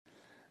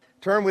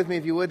Turn with me,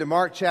 if you would, to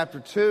Mark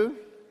chapter 2.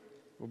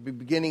 We'll be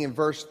beginning in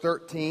verse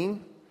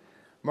 13.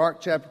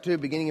 Mark chapter 2,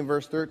 beginning in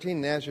verse 13.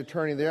 And as you're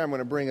turning there, I'm going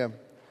to bring an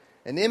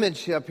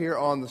image up here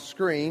on the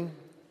screen.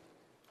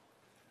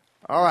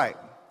 All right.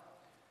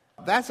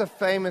 That's a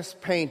famous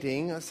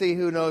painting. Let's see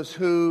who knows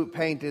who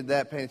painted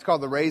that painting. It's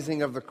called The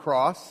Raising of the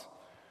Cross.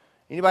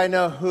 Anybody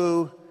know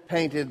who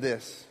painted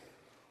this?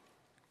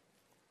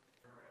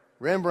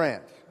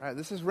 Rembrandt. All right,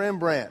 this is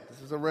Rembrandt.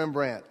 This is a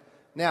Rembrandt.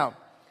 Now,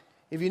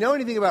 if you know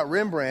anything about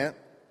Rembrandt,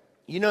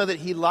 you know that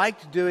he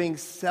liked doing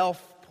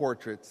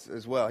self-portraits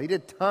as well. He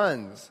did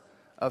tons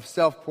of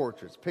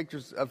self-portraits,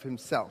 pictures of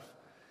himself.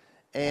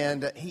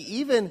 And he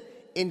even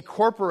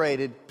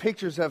incorporated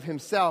pictures of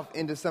himself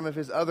into some of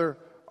his other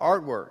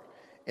artwork.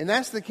 And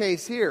that's the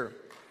case here.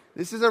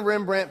 This is a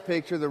Rembrandt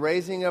picture, The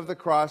Raising of the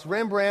Cross.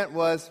 Rembrandt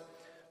was,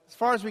 as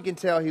far as we can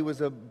tell, he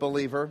was a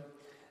believer.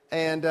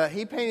 And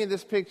he painted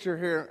this picture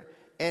here,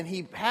 and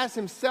he has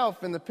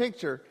himself in the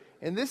picture.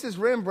 And this is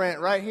Rembrandt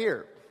right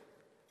here.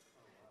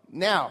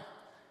 Now,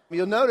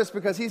 you'll notice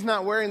because he's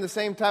not wearing the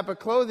same type of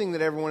clothing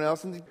that everyone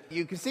else, and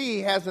you can see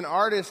he has an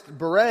artist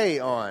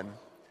beret on.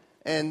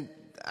 And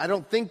I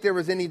don't think there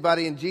was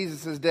anybody in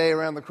Jesus' day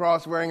around the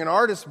cross wearing an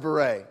artist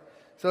beret.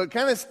 So it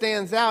kind of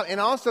stands out. And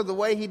also the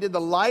way he did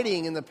the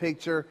lighting in the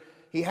picture,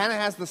 he kind of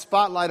has the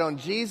spotlight on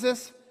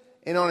Jesus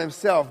and on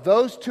himself.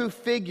 Those two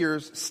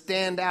figures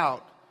stand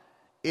out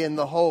in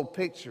the whole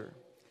picture.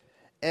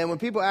 And when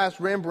people ask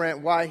Rembrandt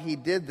why he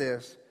did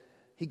this,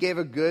 he gave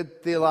a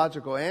good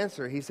theological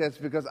answer. He says,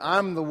 because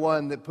I'm the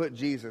one that put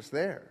Jesus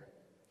there.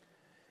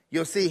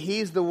 You'll see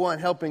he's the one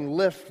helping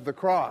lift the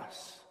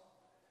cross.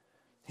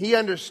 He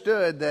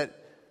understood that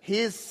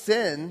his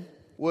sin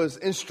was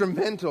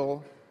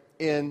instrumental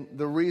in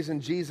the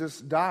reason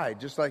Jesus died,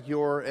 just like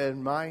your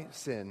and my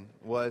sin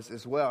was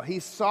as well. He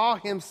saw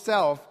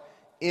himself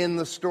in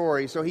the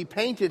story, so he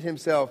painted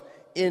himself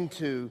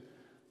into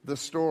the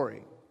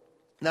story.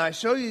 Now, I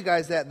show you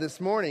guys that this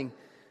morning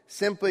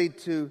simply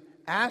to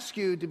ask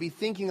you to be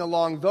thinking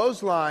along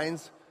those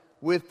lines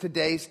with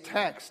today's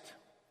text.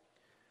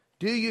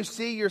 Do you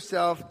see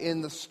yourself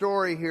in the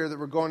story here that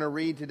we're going to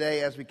read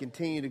today as we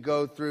continue to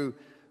go through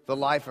the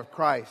life of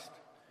Christ?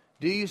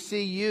 Do you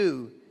see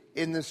you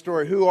in this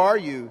story? Who are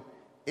you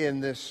in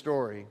this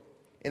story?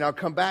 And I'll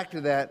come back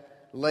to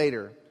that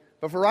later.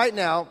 But for right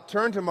now,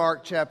 turn to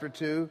Mark chapter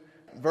 2,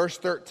 verse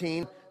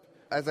 13.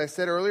 As I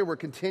said earlier, we're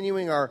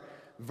continuing our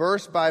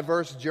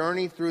verse-by-verse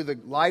journey through the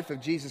life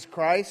of Jesus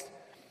Christ.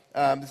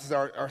 This is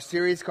our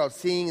series called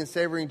Seeing and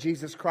Savoring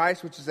Jesus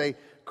Christ, which is a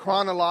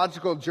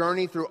chronological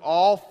journey through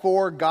all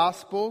four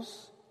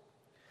Gospels.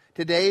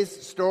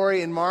 Today's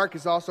story in Mark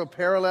is also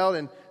paralleled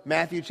in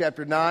Matthew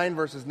chapter 9,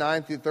 verses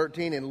 9 through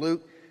 13, and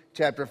Luke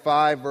chapter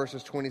 5,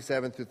 verses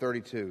 27 through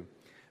 32.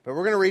 But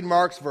we're going to read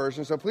Mark's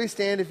version, so please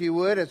stand if you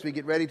would as we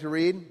get ready to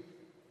read.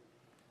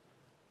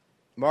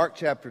 Mark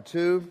chapter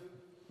 2,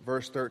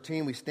 verse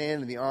 13. We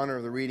stand in the honor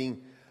of the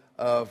reading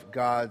of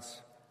God's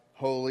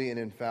holy and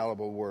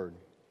infallible word.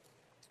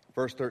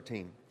 Verse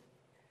 13.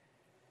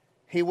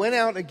 He went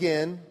out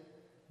again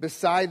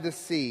beside the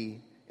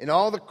sea, and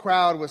all the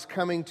crowd was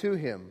coming to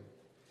him,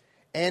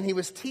 and he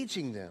was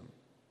teaching them.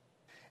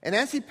 And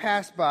as he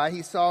passed by,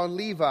 he saw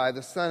Levi,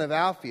 the son of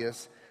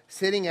Alphaeus,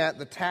 sitting at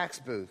the tax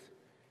booth.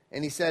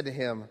 And he said to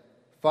him,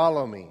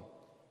 "Follow me."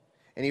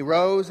 And he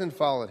rose and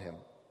followed him.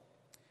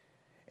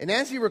 And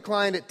as he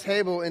reclined at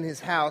table in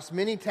his house,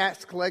 many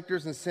tax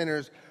collectors and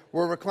sinners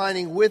were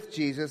reclining with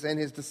Jesus and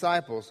his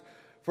disciples,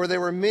 for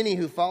there were many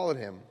who followed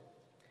him.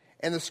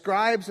 And the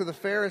scribes of the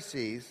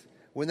Pharisees,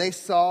 when they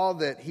saw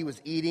that he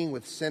was eating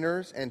with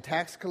sinners and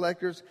tax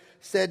collectors,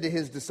 said to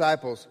his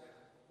disciples,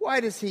 "Why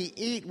does he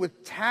eat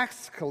with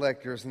tax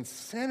collectors and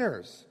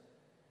sinners?"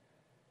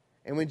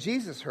 And when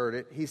Jesus heard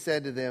it, he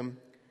said to them,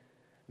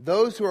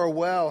 "Those who are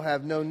well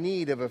have no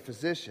need of a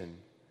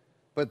physician,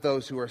 but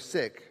those who are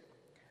sick.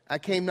 I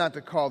came not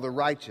to call the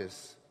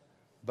righteous,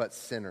 but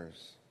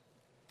sinners."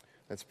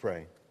 Let's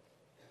pray.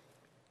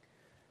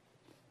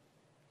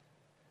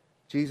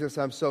 Jesus,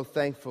 I'm so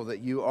thankful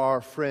that you are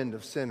a friend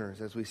of sinners,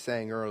 as we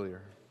sang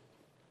earlier.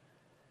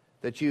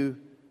 That you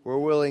were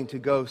willing to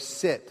go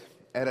sit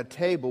at a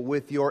table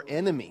with your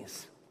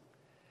enemies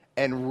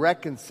and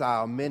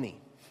reconcile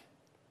many.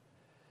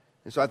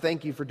 And so I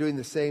thank you for doing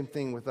the same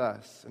thing with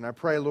us. And I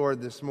pray, Lord,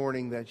 this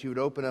morning that you would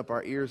open up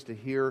our ears to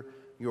hear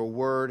your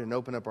word and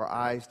open up our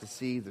eyes to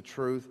see the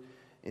truth.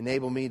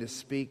 Enable me to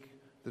speak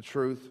the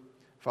truth.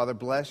 Father,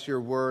 bless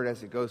your word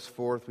as it goes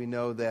forth. We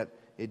know that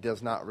it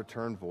does not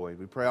return void.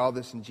 We pray all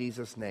this in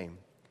Jesus' name.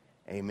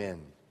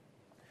 Amen.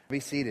 Be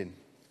seated.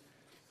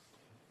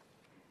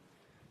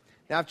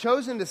 Now, I've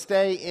chosen to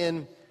stay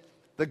in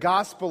the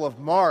Gospel of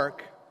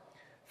Mark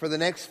for the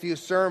next few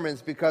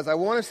sermons because I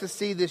want us to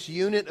see this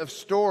unit of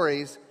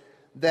stories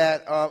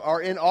that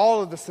are in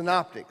all of the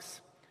synoptics.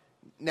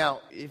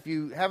 Now, if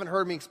you haven't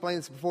heard me explain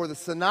this before, the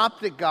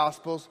synoptic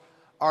Gospels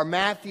are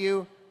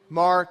Matthew,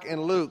 Mark,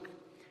 and Luke.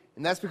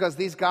 And that's because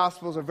these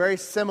Gospels are very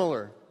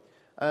similar.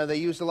 They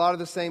used a lot of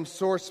the same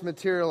source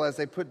material as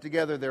they put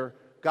together their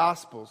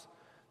Gospels.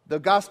 The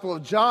Gospel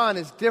of John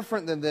is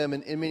different than them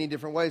in many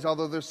different ways,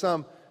 although there's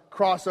some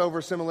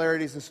crossover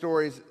similarities and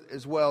stories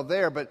as well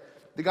there. But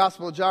the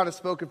Gospel of John is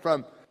spoken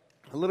from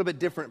a little bit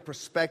different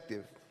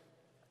perspective.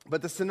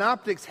 But the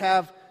synoptics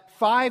have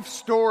 5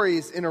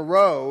 stories in a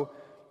row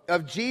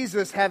of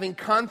Jesus having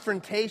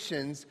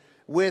confrontations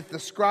with the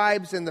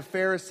scribes and the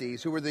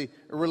Pharisees, who were the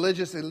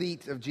religious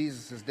elite of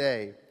Jesus'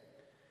 day.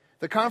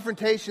 The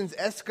confrontations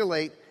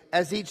escalate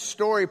as each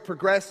story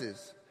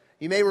progresses.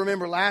 You may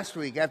remember last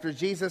week, after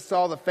Jesus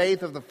saw the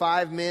faith of the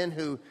 5 men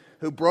who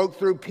broke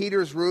through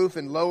Peter's roof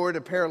and lowered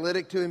a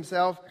paralytic to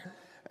himself,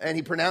 and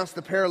he pronounced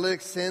the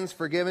paralytic's sins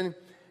forgiven.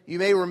 You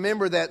may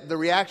remember that the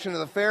reaction of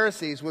the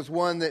Pharisees was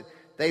one that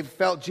they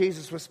felt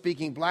Jesus was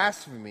speaking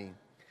blasphemy.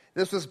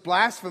 This was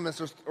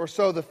blasphemous, or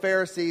so the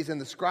Pharisees and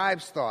the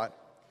scribes thought.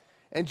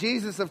 And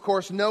Jesus, of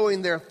course,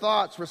 knowing their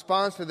thoughts,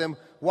 responds to them,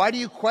 "Why do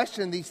you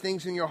question these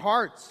things in your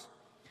hearts?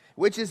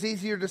 Which is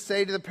easier to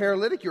say to the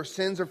paralytic, 'Your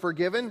sins are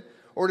forgiven,'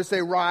 or to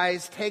say,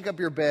 'Rise, take up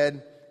your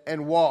bed,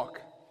 and walk'?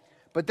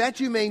 But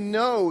that you may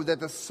know that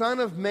the Son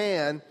of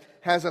Man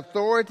has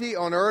authority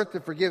on earth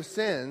to forgive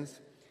sins,"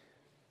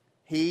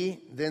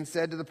 he then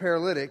said to the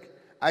paralytic,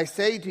 "I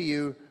say to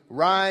you,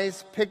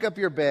 rise, pick up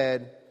your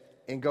bed,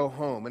 and go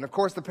home." And of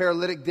course, the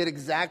paralytic did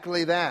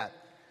exactly that.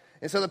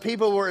 And so the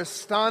people were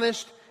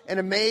astonished and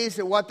amazed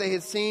at what they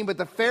had seen, but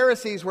the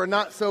Pharisees were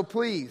not so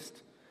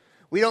pleased.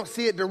 We don't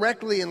see it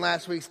directly in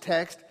last week's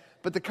text,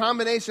 but the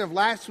combination of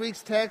last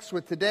week's text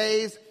with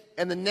today's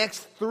and the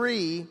next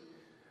 3,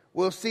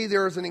 we'll see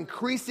there is an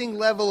increasing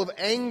level of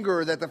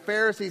anger that the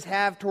Pharisees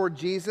have toward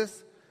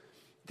Jesus,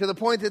 to the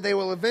point that they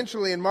will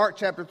eventually, in Mark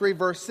chapter 3,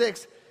 verse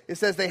 6, it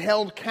says they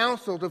held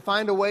counsel to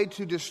find a way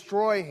to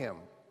destroy him.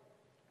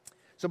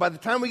 So by the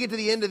time we get to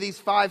the end of these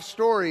 5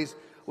 stories,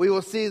 we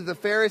will see that the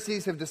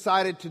Pharisees have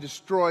decided to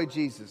destroy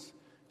Jesus,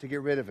 to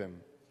get rid of him.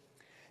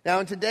 Now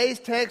in today's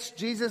text,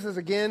 Jesus is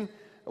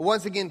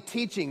once again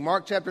teaching.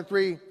 Mark chapter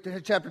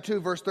 2,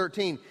 verse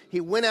 13. He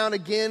went out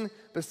again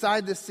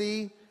beside the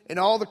sea, and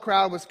all the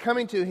crowd was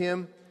coming to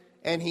him,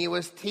 and he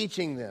was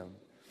teaching them.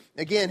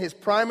 Again, his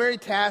primary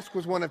task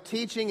was one of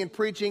teaching and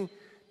preaching,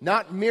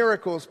 not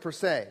miracles per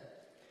se.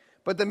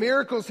 But the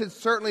miracles had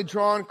certainly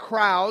drawn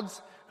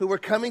crowds who were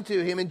coming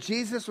to him, and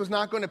Jesus was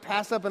not going to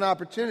pass up an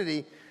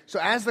opportunity. So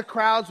as the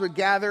crowds would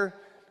gather,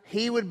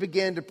 he would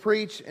begin to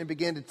preach and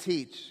begin to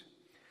teach.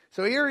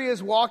 So here he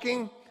is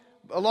walking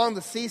along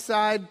the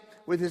seaside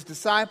with his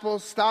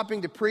disciples,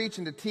 stopping to preach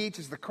and to teach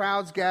as the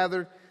crowds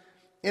gathered.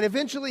 And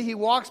eventually he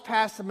walks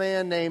past a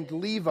man named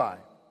Levi,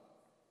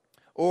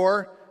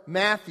 or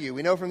Matthew.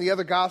 We know from the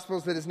other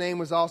Gospels that his name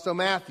was also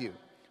Matthew,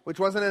 which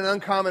wasn't an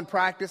uncommon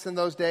practice in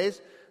those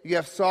days. You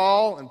have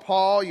Saul and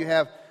Paul, you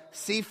have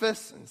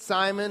Cephas and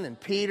Simon and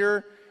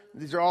Peter.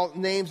 These are all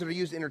names that are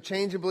used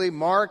interchangeably.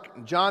 Mark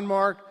and John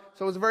Mark.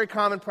 So it was a very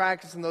common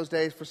practice in those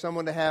days for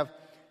someone to have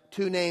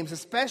 2 names,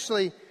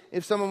 especially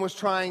if someone was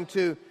trying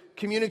to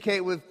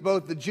communicate with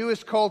both the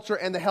Jewish culture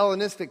and the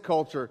Hellenistic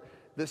culture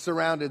that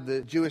surrounded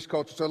the Jewish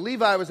culture. So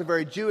Levi was a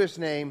very Jewish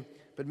name,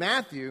 but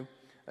Matthew,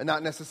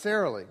 not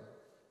necessarily.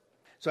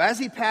 So as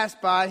he passed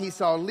by, he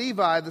saw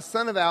Levi, the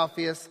son of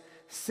Alphaeus,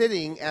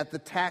 sitting at the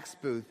tax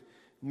booth,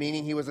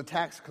 meaning he was a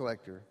tax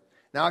collector.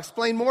 Now, I'll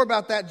explain more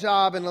about that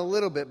job in a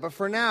little bit, but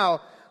for now,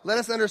 let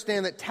us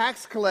understand that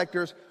tax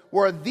collectors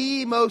were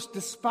the most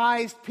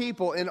despised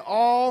people in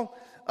all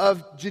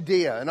of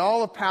Judea and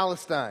all of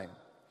Palestine.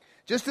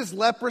 Just as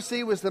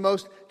leprosy was the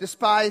most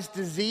despised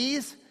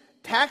disease,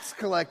 tax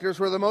collectors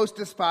were the most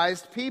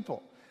despised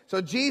people.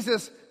 So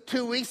Jesus,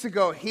 2 weeks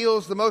ago,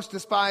 heals the most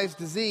despised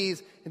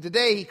disease, and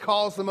today he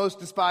calls the most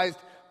despised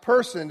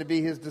person to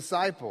be his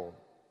disciple.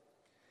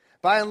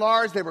 By and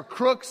large, they were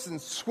crooks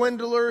and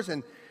swindlers,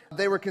 and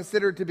they were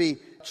considered to be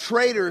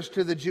traitors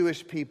to the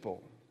Jewish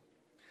people.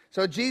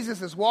 So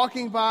Jesus is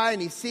walking by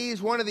and he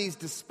sees one of these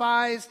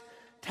despised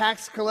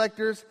tax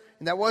collectors,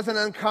 and that wasn't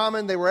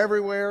uncommon. They were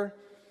everywhere.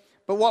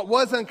 But what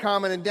was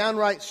uncommon and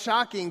downright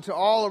shocking to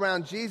all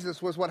around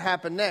Jesus was what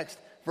happened next.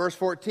 Verse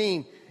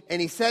 14,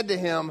 and he said to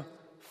him,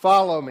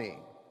 "Follow me."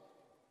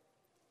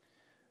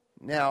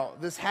 Now,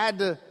 this had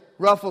to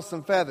ruffle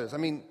some feathers. I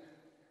mean,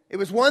 it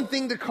was one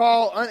thing to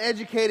call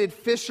uneducated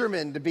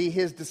fishermen to be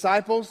his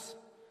disciples,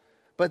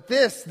 but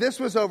this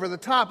was over the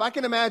top. I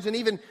can imagine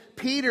even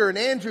Peter and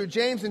Andrew,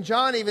 James and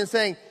John even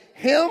saying,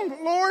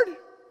 "Him, Lord?"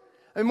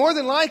 I mean, more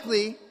than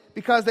likely,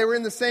 because they were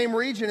in the same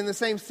region, in the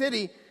same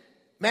city,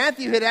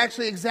 Matthew had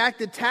actually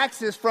exacted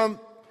taxes from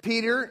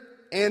Peter,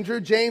 Andrew,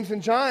 James,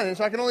 and John. And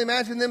so I can only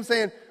imagine them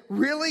saying,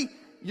 "Really?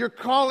 You're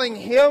calling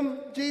him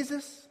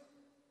Jesus?"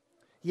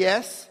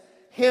 Yes,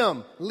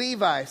 him,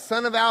 Levi,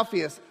 son of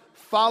Alphaeus.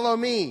 Follow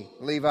me,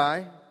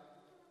 Levi.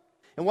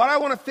 And what I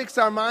want to fix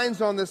our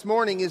minds on this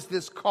morning is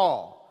this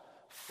call.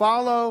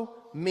 Follow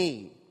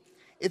me.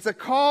 It's a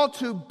call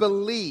to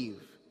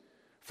believe.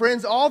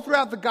 Friends, all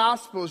throughout the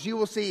Gospels, you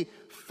will see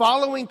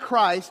following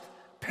Christ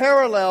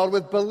paralleled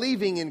with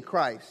believing in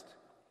Christ.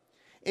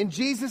 In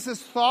Jesus'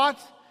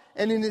 thought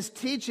and in his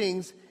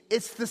teachings,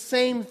 it's the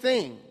same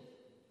thing.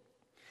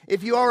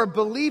 If you are a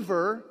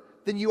believer,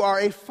 then you are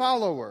a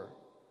follower.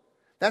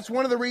 That's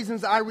one of the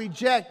reasons I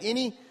reject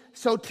any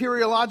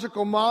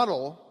soteriological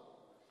model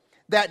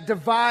that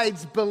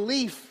divides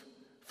belief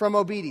from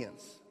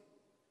obedience.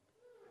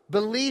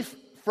 Belief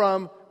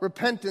from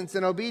repentance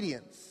and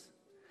obedience.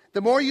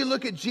 The more you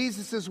look at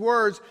Jesus'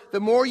 words, the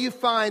more you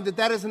find that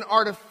that is an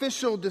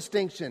artificial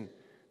distinction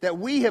that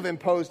we have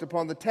imposed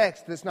upon the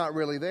text that's not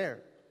really there.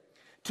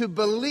 To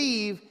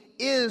believe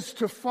is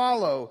to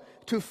follow.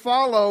 To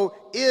follow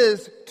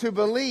is to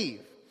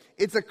believe.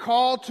 It's a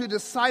call to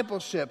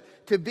discipleship.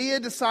 To be a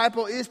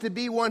disciple is to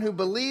be one who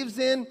believes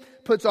in,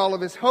 puts all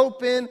of his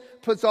hope in,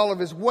 puts all of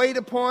his weight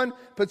upon,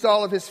 puts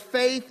all of his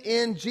faith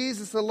in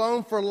Jesus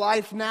alone for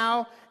life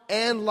now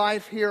and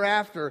life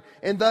hereafter.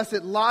 And thus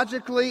it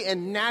logically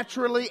and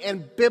naturally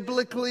and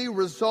biblically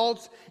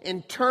results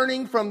in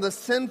turning from the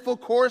sinful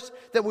course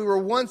that we were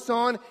once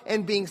on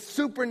and being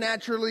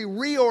supernaturally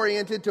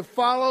reoriented to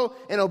follow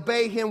and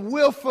obey him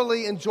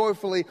willfully and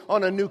joyfully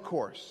on a new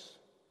course.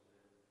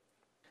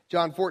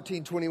 John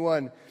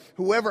 14:21,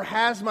 whoever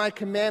has my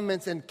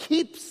commandments and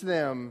keeps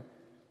them,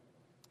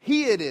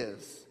 he it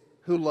is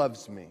who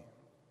loves me.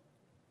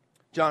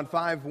 John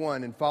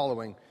 5:1 and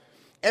following,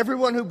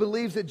 everyone who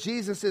believes that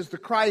Jesus is the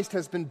Christ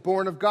has been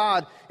born of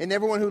God, and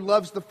everyone who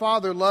loves the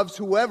Father loves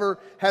whoever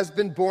has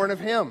been born of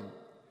him.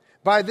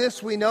 By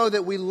this we know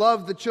that we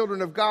love the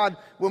children of God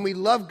when we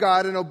love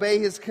God and obey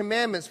his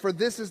commandments. For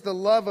this is the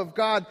love of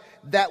God,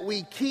 that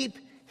we keep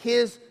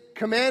his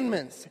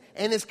commandments.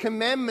 And his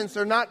commandments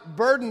are not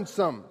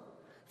burdensome.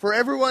 For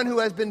everyone who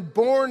has been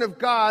born of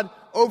God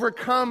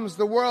overcomes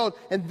the world.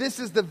 And this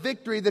is the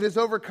victory that has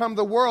overcome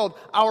the world,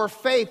 our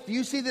faith. Do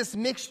you see this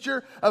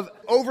mixture of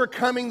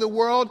overcoming the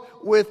world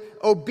with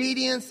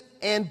obedience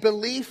and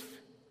belief?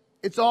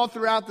 It's all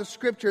throughout the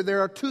scripture.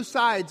 There are two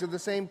sides of the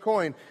same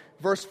coin.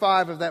 Verse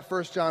 5 of that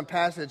 1 John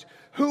passage.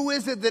 Who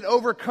is it that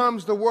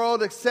overcomes the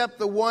world except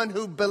the one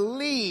who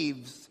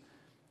believes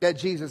that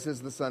Jesus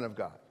is the Son of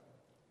God?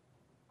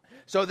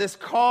 So this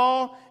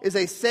call is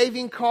a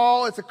saving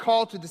call. It's a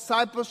call to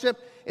discipleship.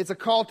 It's a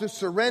call to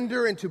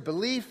surrender and to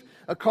belief,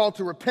 a call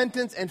to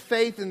repentance and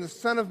faith in the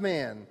Son of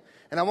Man.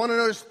 And I want to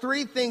notice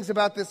three things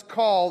about this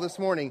call this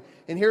morning.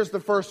 And here's the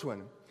first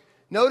one.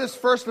 Notice,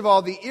 first of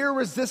all, the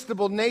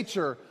irresistible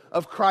nature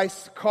of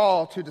Christ's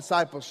call to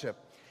discipleship.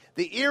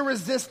 The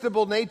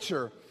irresistible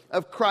nature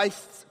of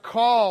Christ's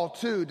call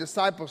to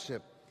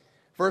discipleship.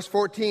 Verse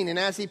 14, and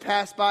as he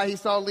passed by, he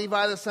saw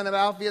Levi the son of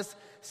Alphaeus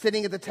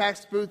sitting at the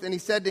tax booth, and he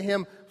said to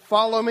him,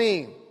 follow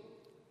me.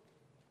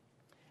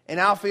 And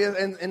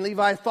Alphaeus and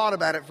Levi thought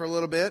about it for a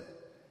little bit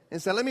and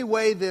said, let me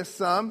weigh this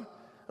some.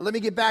 Let me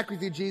get back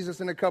with you,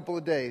 Jesus, in a couple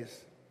of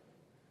days.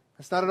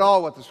 That's not at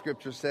all what the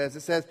scripture says.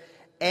 It says,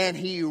 and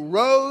he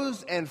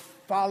rose and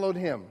followed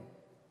him.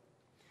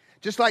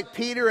 Just like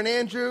Peter and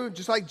Andrew,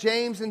 just like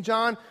James and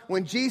John,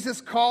 when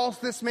Jesus calls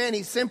this man,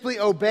 he simply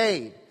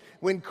obeyed.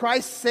 When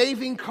Christ's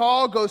saving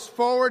call goes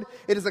forward,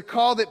 it is a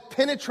call that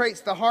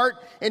penetrates the heart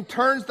and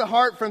turns the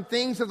heart from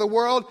things of the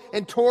world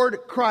and toward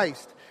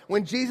Christ.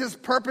 When Jesus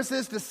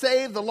purposes to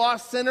save the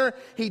lost sinner,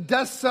 he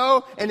does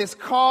so, and his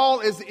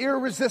call is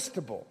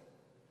irresistible.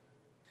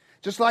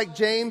 Just like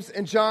James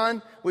and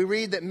John, we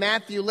read that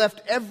Matthew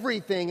left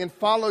everything and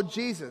followed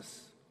Jesus.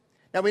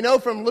 Now we know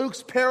from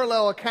Luke's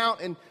parallel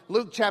account in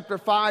Luke chapter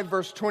 5,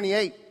 verse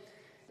 28,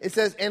 it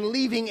says, and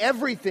leaving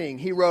everything,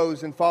 he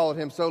rose and followed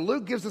him. So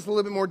Luke gives us a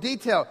little bit more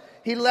detail.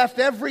 He left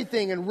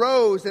everything and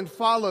rose and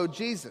followed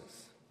Jesus.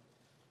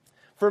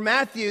 For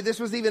Matthew, this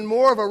was even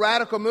more of a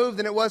radical move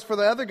than it was for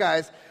the other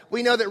guys.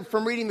 We know that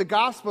from reading the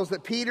Gospels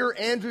that Peter,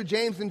 Andrew,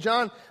 James, and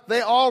John,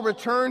 they all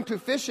returned to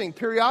fishing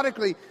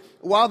periodically.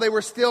 While they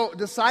were still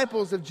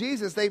disciples of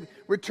Jesus, they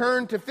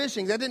returned to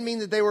fishing. That didn't mean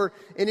that they were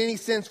in any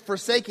sense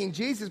forsaking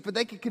Jesus, but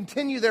they could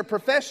continue their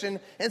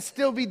profession and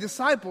still be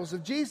disciples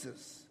of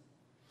Jesus.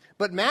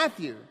 But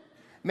Matthew,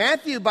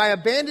 by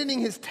abandoning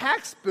his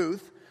tax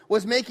booth,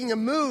 was making a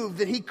move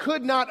that he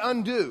could not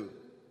undo.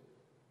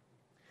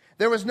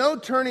 There was no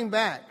turning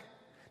back.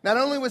 Not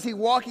only was he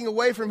walking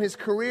away from his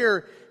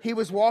career, he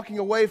was walking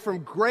away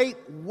from great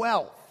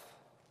wealth.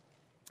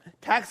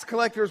 Tax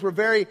collectors were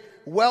very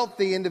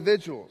wealthy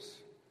individuals.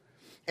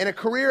 And a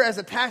career as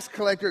a tax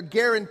collector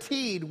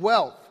guaranteed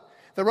wealth.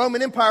 The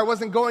Roman Empire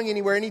wasn't going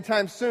anywhere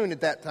anytime soon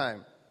at that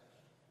time.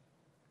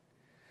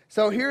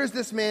 So here's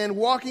this man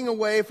walking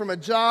away from a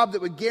job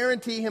that would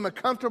guarantee him a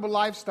comfortable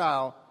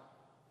lifestyle.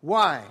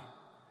 Why?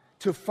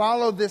 To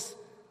follow this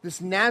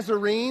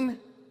Nazarene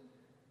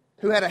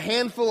who had a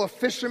handful of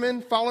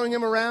fishermen following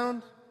him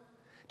around?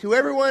 To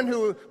everyone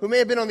who may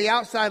have been on the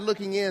outside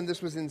looking in,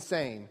 this was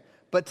insane.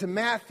 But to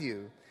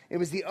Matthew, it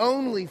was the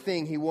only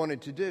thing he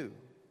wanted to do.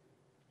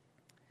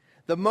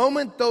 The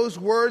moment those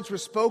words were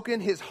spoken,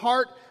 his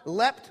heart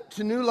leapt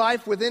to new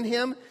life within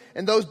him,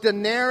 and those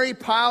denarii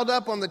piled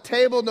up on the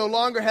table no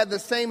longer had the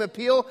same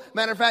appeal.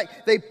 Matter of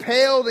fact, they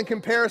paled in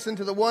comparison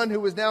to the one who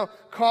was now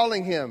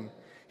calling him.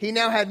 He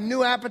now had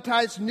new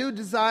appetites, new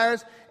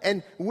desires,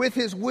 and with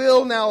his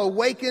will now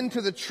awakened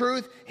to the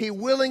truth, he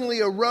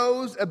willingly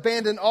arose,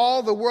 abandoned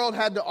all the world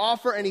had to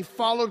offer, and he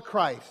followed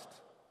Christ.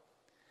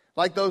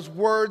 Like those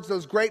words,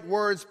 those great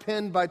words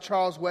penned by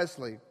Charles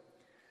Wesley.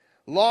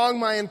 Long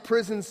my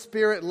imprisoned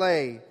spirit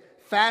lay,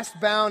 fast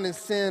bound in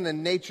sin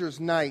and nature's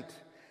night.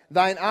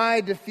 Thine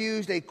eye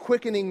diffused a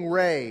quickening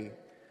ray.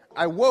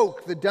 I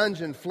woke, the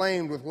dungeon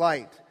flamed with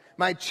light.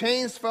 My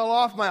chains fell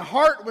off, my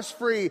heart was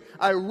free.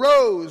 I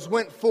rose,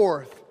 went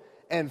forth,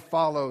 and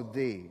followed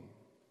thee.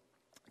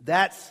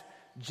 That's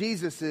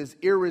Jesus'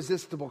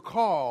 irresistible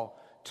call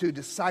to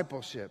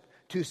discipleship,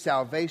 to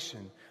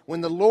salvation.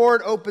 When the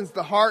Lord opens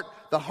the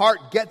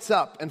heart gets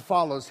up and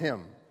follows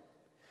him.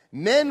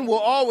 Men will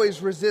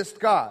always resist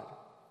God.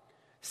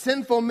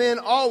 Sinful men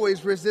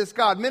always resist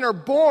God. Men are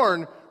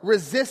born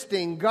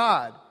resisting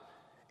God.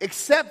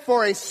 Except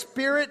for a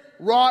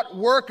Spirit-wrought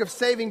work of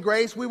saving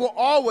grace, we will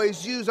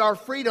always use our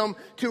freedom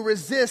to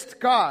resist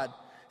God.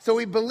 So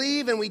we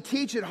believe and we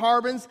teach at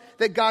Harbins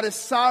that God is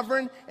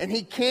sovereign and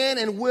he can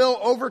and will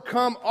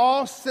overcome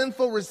all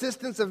sinful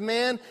resistance of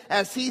man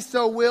as he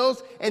so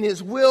wills, and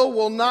his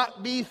will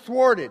not be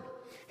thwarted.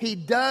 He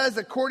does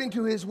according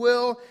to his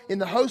will in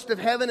the host of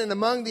heaven and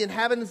among the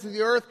inhabitants of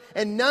the earth,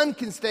 and none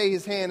can stay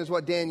his hand, is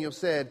what Daniel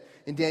said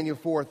in Daniel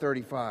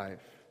 4:35.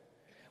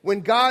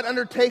 When God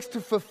undertakes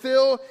to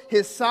fulfill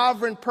his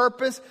sovereign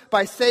purpose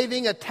by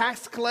saving a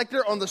tax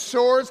collector on the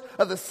shores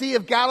of the Sea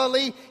of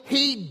Galilee,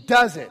 he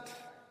does it.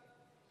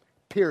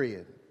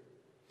 Period.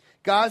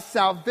 God's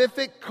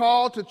salvific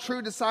call to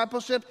true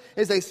discipleship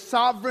is a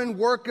sovereign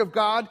work of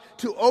God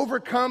to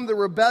overcome the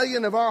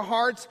rebellion of our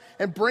hearts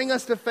and bring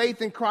us to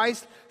faith in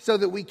Christ so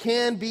that we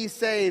can be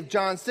saved.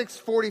 John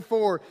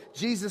 6:44,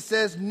 Jesus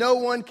says, "No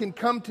one can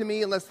come to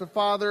me unless the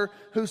Father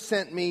who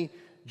sent me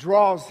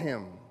draws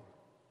him."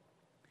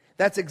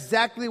 That's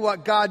exactly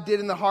what God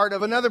did in the heart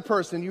of another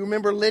person. You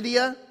remember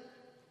Lydia?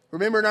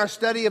 Remember in our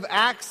study of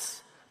Acts?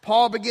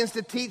 Paul begins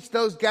to teach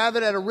those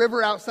gathered at a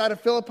river outside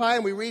of Philippi,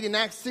 and we read in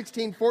Acts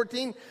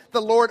 16:14,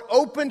 the Lord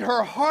opened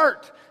her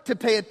heart to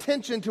pay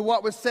attention to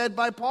what was said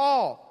by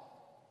Paul.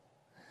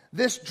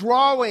 This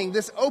drawing,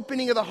 this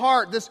opening of the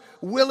heart, this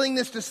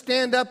willingness to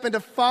stand up and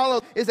to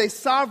follow is a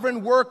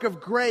sovereign work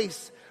of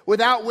grace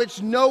without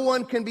which no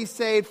one can be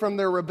saved from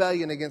their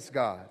rebellion against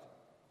God.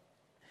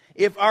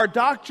 If our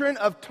doctrine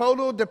of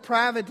total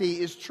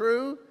depravity is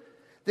true,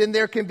 then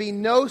there can be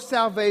no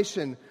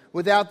salvation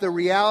without the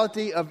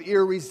reality of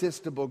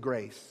irresistible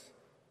grace.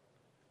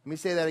 Let me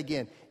say that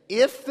again.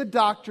 If the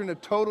doctrine of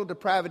total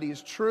depravity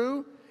is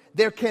true,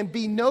 there can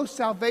be no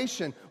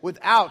salvation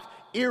without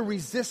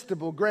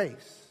irresistible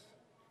grace.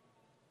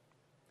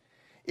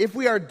 If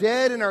we are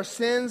dead in our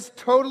sins,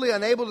 totally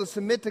unable to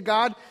submit to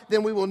God,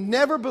 then we will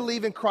never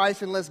believe in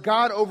Christ unless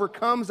God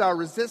overcomes our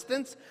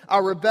resistance,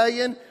 our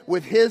rebellion,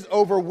 with his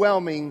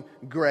overwhelming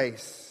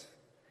grace.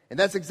 And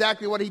that's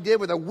exactly what he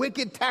did with a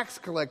wicked tax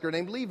collector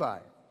named Levi.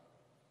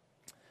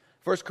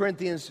 1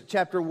 Corinthians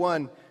chapter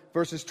 1,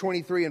 verses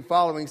 23 and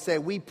following say,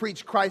 "We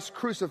preach Christ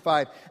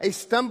crucified, a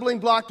stumbling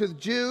block to the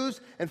Jews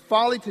and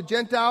folly to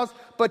Gentiles,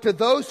 but to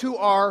those who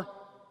are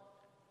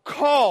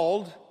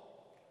called,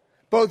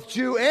 both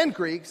Jew and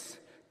Greeks,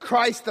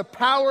 Christ the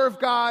power of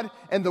God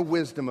and the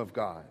wisdom of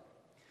God."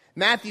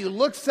 Matthew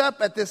looks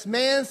up at this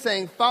man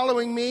saying,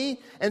 "Following me,"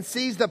 and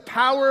sees the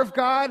power of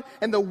God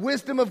and the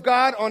wisdom of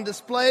God on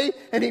display,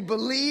 and he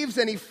believes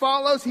and he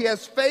follows, he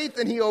has faith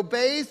and he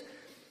obeys,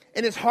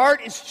 and his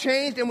heart is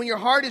changed. And when your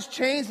heart is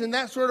changed in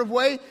that sort of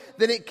way,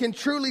 then it can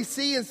truly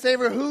see and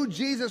savor who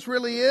Jesus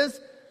really is.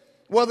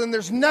 Well, then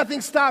there's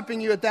nothing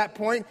stopping you at that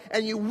point,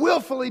 and you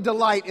willfully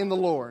delight in the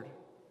Lord.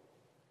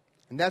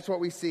 And that's what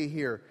we see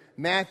here.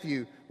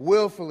 Matthew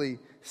willfully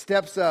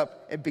steps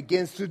up and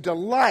begins to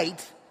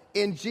delight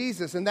in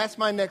Jesus. And that's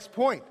my next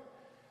point.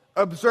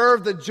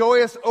 Observe the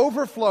joyous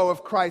overflow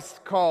of Christ's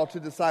call to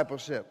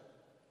discipleship.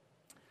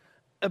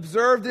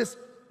 Observe this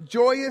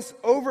joyous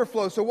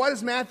overflow. So what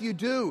does Matthew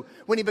do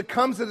when he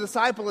becomes a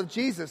disciple of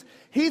Jesus?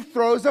 He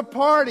throws a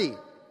party.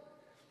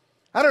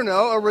 I don't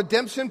know, a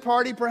redemption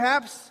party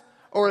perhaps?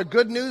 Or a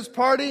good news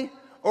party?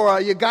 Or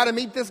a you gotta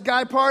meet this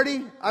guy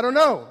party? I don't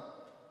know.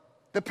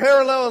 The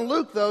parallel in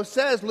Luke, though,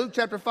 says, Luke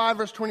chapter 5,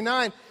 verse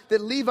 29, that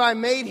Levi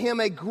made him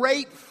a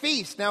great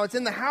feast. Now, it's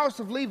in the house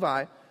of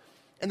Levi,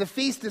 and the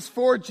feast is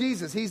for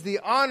Jesus. He's the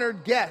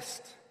honored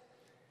guest.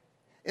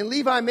 And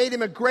Levi made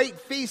him a great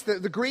feast.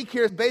 The Greek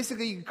here is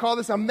basically, you could call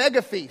this a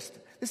mega feast.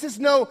 This is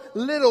no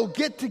little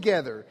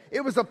get-together.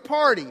 It was a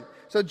party.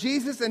 So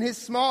Jesus and his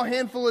small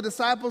handful of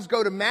disciples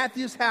go to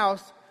Matthew's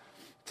house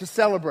to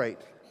celebrate.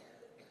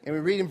 And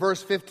we read in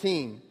verse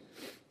 15,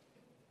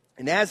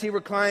 "And as he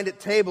reclined at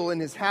table in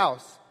his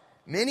house,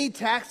 many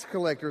tax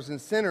collectors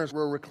and sinners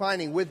were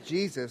reclining with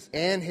Jesus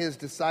and his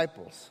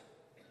disciples."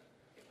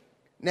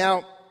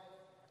 Now,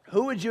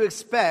 who would you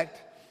expect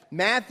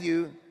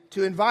Matthew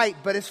to invite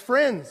but his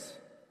friends?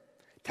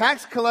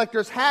 Tax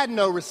collectors had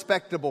no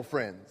respectable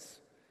friends.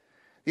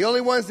 The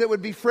only ones that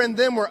would befriend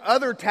them were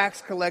other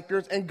tax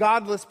collectors and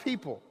godless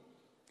people.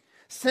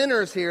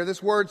 Sinners here,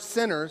 this word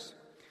sinners,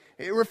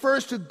 it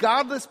refers to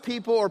godless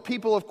people or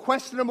people of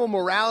questionable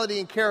morality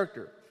and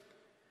character.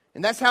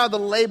 And that's how the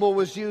label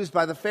was used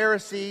by the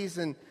Pharisees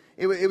and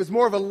it was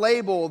more of a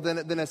label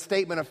than a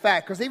statement of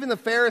fact. Because even the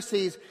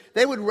Pharisees,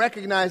 they would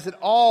recognize that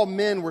all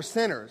men were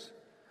sinners.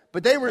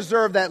 But they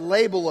reserved that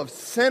label of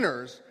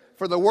sinners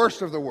for the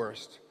worst of the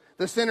worst.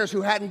 The sinners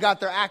who hadn't got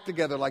their act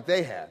together like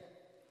they had.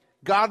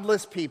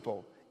 Godless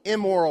people,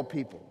 immoral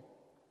people.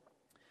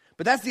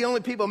 But that's the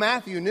only people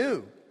Matthew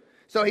knew.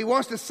 So he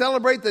wants to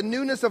celebrate the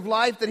newness of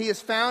life that he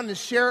has found and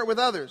share it with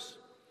others.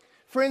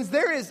 Friends,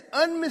 there is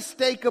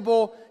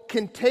unmistakable,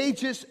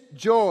 contagious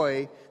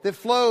joy that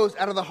flows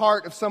out of the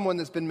heart of someone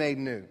that's been made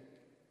new.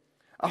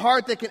 A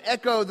heart that can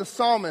echo the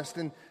psalmist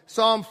in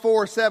Psalm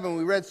 4:7.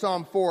 We read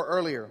Psalm 4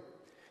 earlier.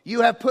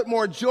 You have put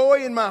more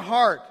joy in my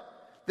heart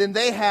than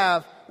they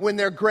have when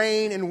their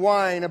grain and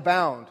wine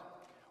abound.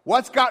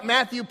 What's got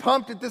Matthew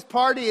pumped at this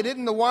party? It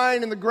isn't the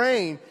wine and the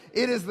grain.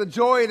 It is the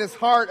joy in his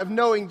heart of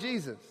knowing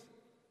Jesus.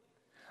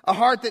 A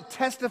heart that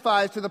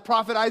testifies to the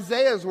prophet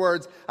Isaiah's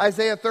words,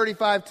 Isaiah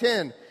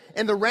 35:10.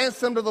 And the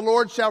ransomed of the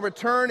Lord shall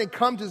return and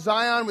come to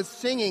Zion with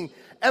singing.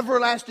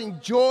 Everlasting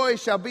joy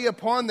shall be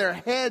upon their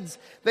heads.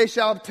 They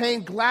shall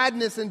obtain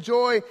gladness and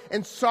joy,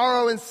 and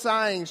sorrow and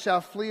sighing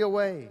shall flee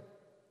away.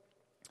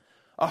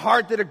 A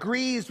heart that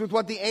agrees with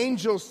what the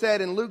angels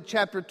said in Luke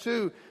chapter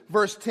 2,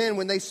 verse 10,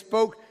 when they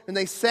spoke and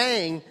they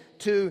sang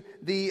to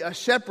the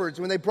shepherds,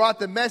 when they brought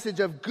the message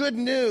of good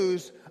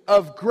news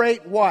of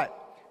great what?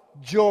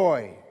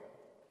 Joy.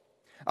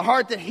 A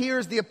heart that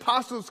hears the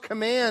apostles'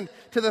 command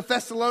to the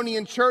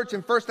Thessalonian church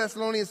in 1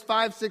 Thessalonians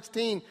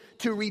 5:16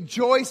 to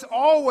rejoice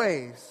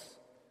always.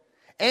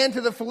 And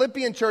to the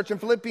Philippian church in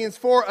Philippians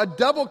 4, a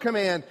double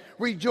command,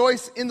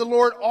 rejoice in the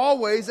Lord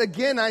always.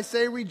 Again, I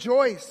say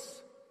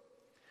rejoice.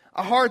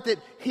 A heart that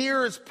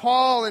hears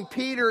Paul and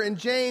Peter and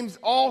James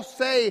all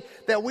say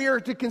that we are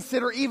to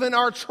consider even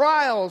our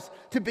trials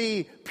to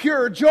be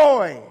pure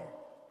joy.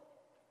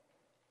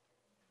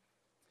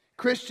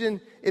 Christian,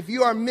 if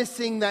you are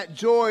missing that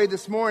joy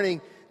this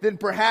morning, then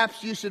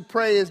perhaps you should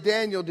pray as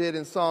Daniel did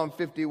in Psalm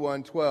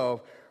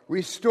 51:12.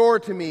 Restore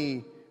to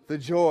me the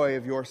joy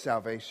of your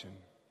salvation.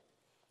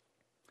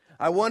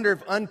 I wonder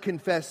if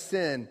unconfessed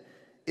sin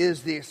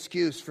is the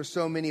excuse for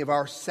so many of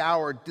our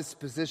sour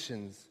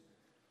dispositions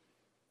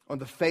on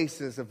the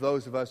faces of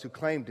those of us who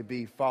claim to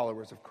be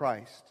followers of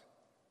Christ.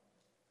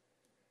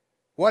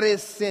 What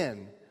is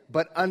sin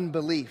but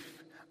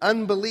unbelief?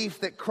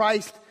 Unbelief that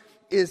Christ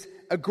is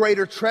a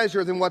greater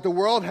treasure than what the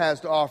world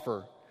has to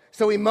offer.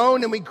 So we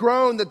moan and we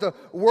groan that the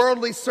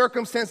worldly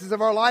circumstances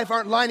of our life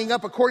aren't lining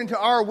up according to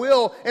our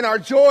will, and our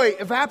joy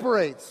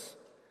evaporates.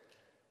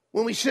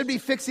 When we should be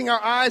fixing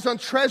our eyes on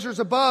treasures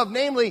above,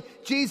 namely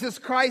Jesus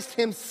Christ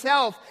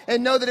himself,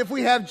 and know that if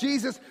we have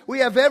Jesus, we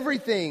have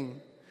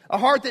everything. A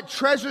heart that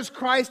treasures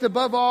Christ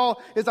above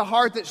all is a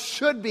heart that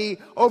should be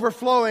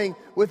overflowing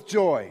with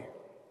joy.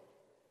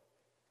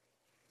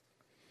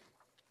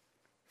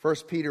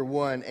 1 Peter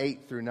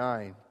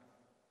 1:8-9.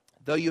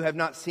 Though you have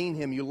not seen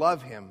him, you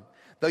love him.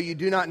 Though you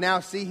do not now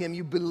see him,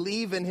 you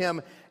believe in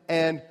him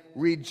and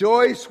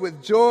rejoice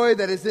with joy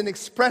that is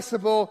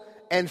inexpressible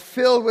and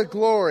filled with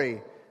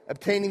glory,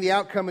 obtaining the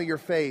outcome of your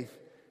faith,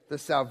 the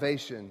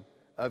salvation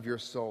of your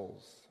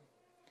souls.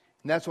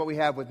 And that's what we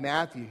have with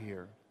Matthew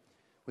here.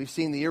 We've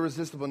seen the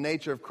irresistible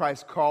nature of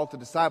Christ's call to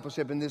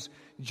discipleship and this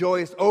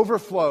joyous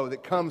overflow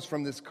that comes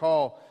from this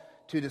call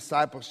to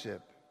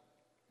discipleship.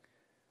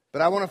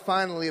 But I want to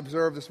finally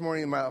observe this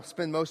morning, and I'll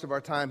spend most of our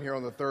time here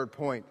on the third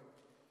point.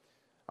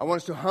 I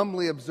want us to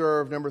humbly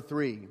observe, number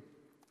 3,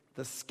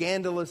 the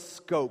scandalous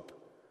scope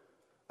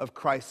of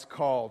Christ's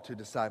call to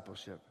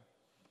discipleship.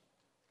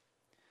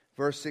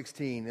 Verse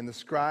 16, and the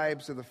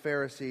scribes of the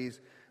Pharisees,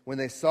 when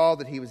they saw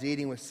that he was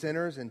eating with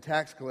sinners and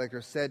tax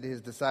collectors, said to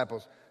his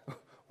disciples,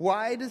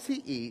 why does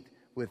he eat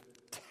with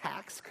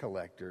tax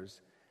collectors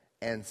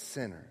and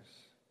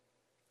sinners?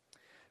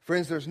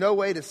 Friends, there's no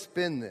way to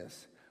spin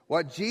this.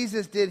 What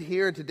Jesus did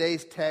here in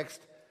today's text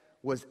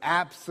was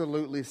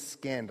absolutely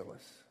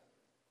scandalous.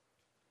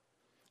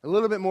 A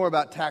little bit more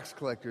about tax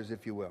collectors,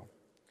 if you will.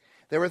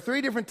 There were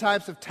 3 different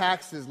types of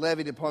taxes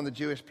levied upon the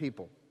Jewish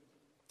people.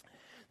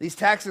 These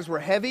taxes were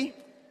heavy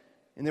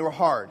and they were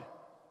hard.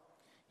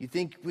 You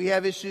think we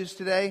have issues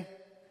today?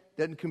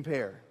 Doesn't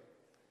compare.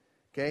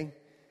 Okay?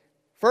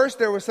 First,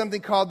 there was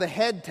something called the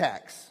head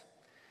tax.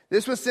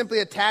 This was simply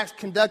a tax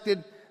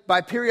conducted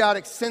by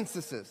periodic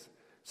censuses.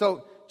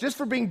 So, just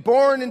for being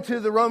born into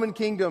the Roman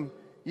kingdom,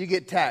 you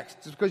get taxed.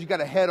 Just because you got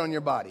a head on your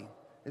body.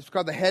 It's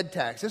called the head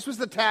tax. This was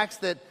the tax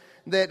that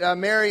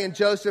Mary and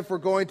Joseph were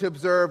going to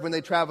observe when they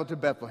traveled to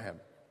Bethlehem.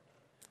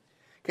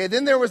 Okay,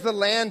 then there was the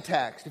land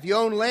tax. If you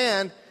own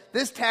land,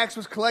 this tax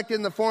was collected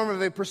in the form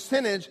of a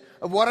percentage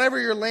of whatever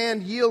your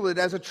land yielded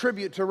as a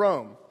tribute to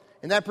Rome.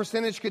 And that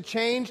percentage could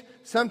change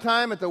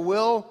sometime at the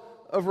will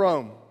of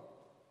Rome.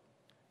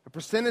 A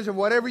percentage of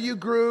whatever you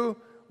grew,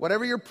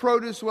 whatever your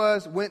produce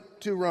was,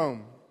 went to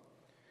Rome.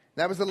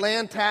 That was the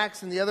land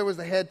tax, and the other was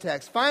the head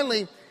tax.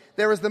 Finally,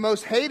 there was the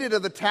most hated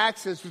of the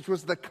taxes, which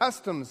was the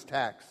customs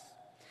tax.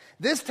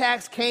 This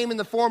tax came in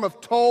the form of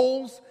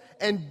tolls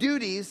and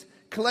duties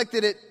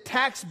collected at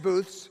tax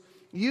booths,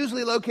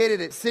 usually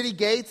located at city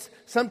gates,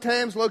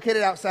 sometimes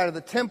located outside of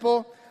the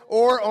temple,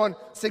 or on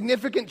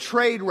significant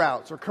trade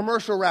routes or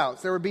commercial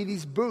routes. There would be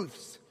these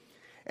booths.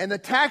 And the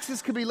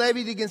taxes could be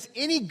levied against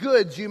any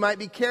goods you might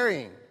be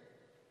carrying.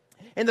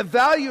 And the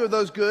value of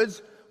those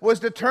goods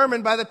was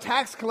determined by the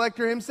tax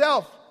collector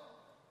himself.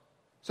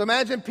 So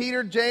imagine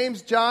Peter,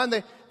 James, John,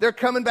 they're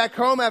coming back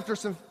home after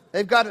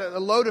they've got a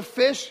load of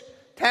fish.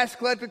 Tax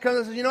collector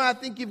comes and says, I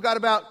think you've got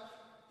about,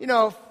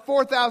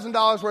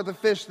 $4,000 worth of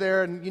fish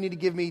there, and you need to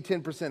give me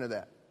 10% of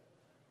that.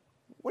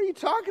 What are you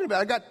talking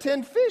about? I got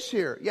 10 fish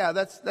here. Yeah,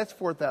 that's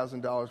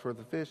 $4,000 worth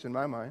of fish in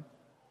my mind.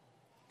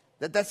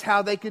 That's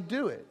how they could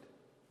do it.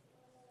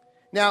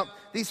 Now,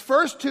 these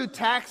first two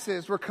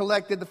taxes were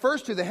collected, the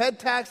first two, the head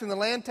tax and the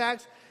land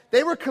tax,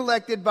 they were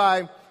collected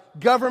by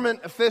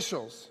government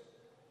officials.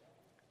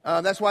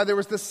 That's why there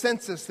was the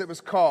census that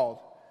was called.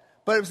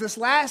 But it was this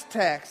last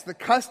tax, the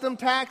custom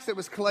tax, that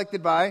was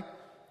collected by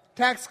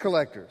tax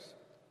collectors.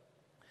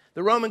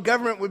 The Roman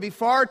government would be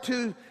far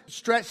too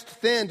stretched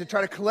thin to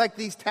try to collect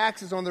these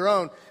taxes on their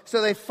own,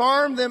 so they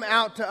farmed them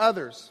out to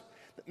others.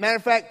 Matter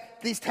of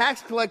fact, these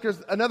tax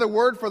collectors, another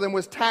word for them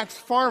was tax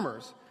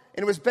farmers.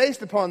 And it was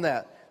based upon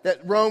that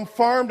Rome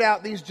farmed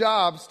out these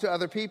jobs to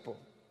other people.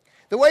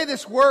 The way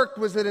this worked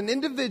was that an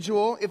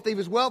individual, if he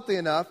was wealthy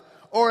enough,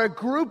 or a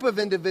group of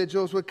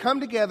individuals would come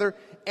together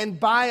and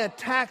buy a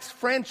tax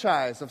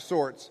franchise of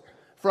sorts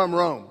from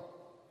Rome.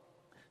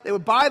 They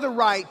would buy the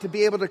right to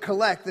be able to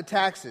collect the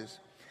taxes.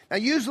 Now,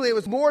 usually it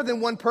was more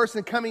than one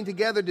person coming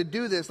together to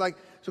do this, kind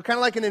of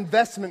like an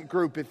investment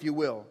group, if you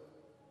will.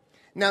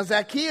 Now,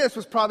 Zacchaeus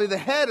was probably the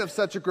head of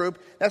such a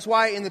group. That's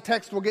why in the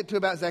text we'll get to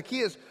about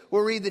Zacchaeus,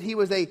 we'll read that he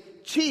was a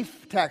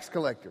chief tax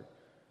collector.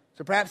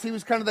 So perhaps he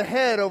was kind of the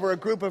head over a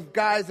group of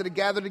guys that had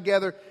gathered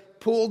together,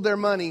 pooled their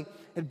money,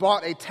 and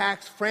bought a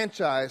tax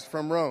franchise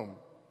from Rome.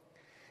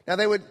 Now,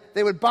 they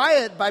would buy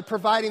it by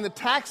providing the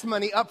tax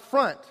money up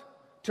front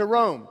to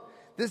Rome.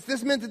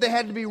 This meant that they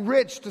had to be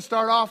rich to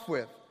start off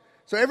with.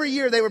 So every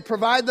year they would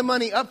provide the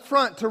money up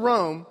front to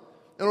Rome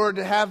in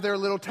order to have their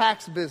little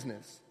tax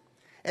business.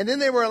 And then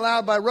they were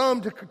allowed by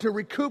Rome to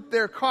recoup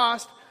their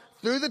cost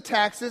through the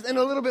taxes and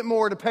a little bit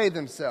more to pay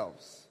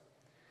themselves.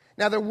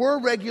 Now, there were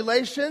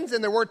regulations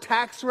and there were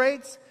tax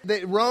rates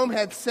that Rome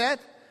had set,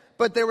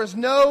 but there was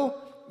no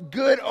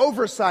good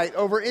oversight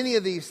over any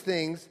of these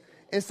things.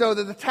 And so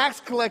that the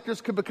tax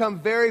collectors could become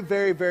very,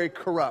 very, very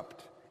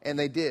corrupt. And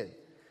they did.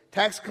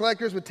 Tax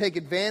collectors would take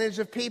advantage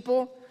of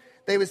people.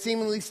 They would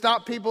seemingly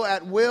stop people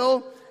at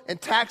will and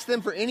tax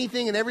them for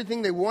anything and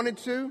everything they wanted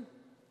to.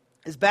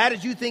 As bad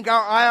as you think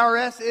our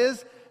IRS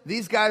is,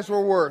 these guys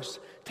were worse.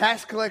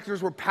 Tax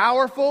collectors were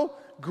powerful,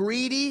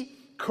 greedy,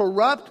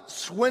 corrupt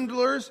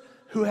swindlers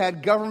who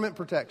had government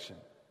protection.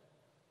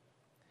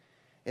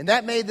 And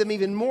that made them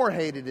even more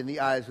hated in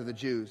the eyes of the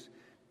Jews,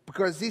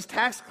 because these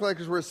tax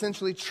collectors were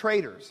essentially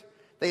traitors.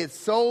 They had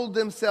sold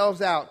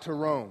themselves out to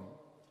Rome.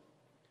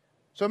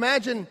 So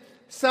imagine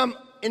some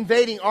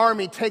invading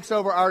army takes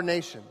over our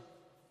nation.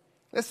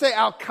 Let's say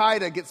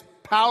Al-Qaeda gets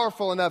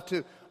powerful enough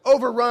to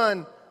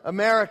overrun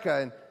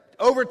America and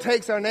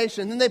overtakes our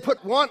nation. Then they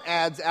put want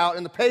ads out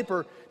in the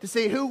paper to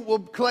see who will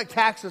collect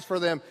taxes for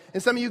them.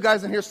 And some of you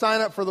guys in here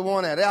sign up for the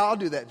want ad. Yeah, I'll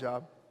do that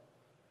job.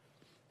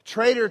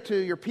 Traitor to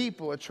your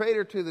people, a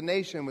traitor to the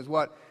nation was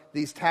what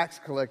these tax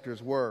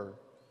collectors were.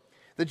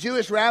 The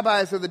Jewish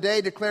rabbis of the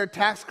day declared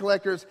tax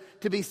collectors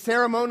to be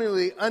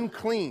ceremonially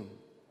unclean.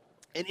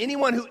 And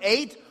anyone who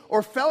ate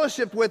or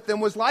fellowshiped with them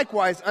was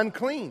likewise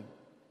unclean.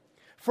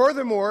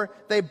 Furthermore,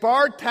 they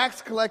barred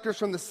tax collectors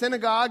from the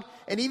synagogue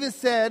and even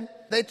said,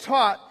 they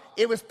taught,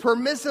 it was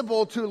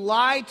permissible to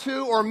lie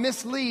to or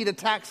mislead a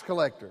tax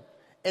collector.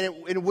 And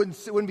it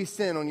wouldn't be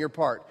sin on your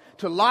part.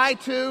 To lie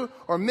to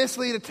or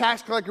mislead a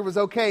tax collector was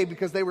okay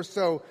because they were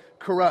so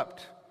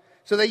corrupt.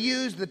 So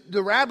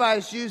the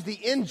rabbis used the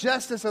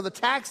injustice of the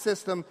tax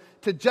system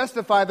to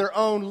justify their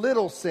own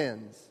little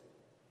sins.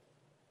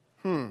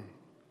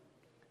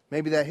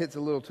 Maybe that hits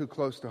a little too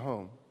close to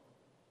home.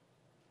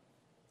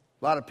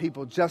 A lot of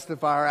people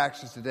justify our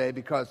actions today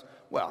because,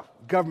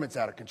 government's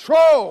out of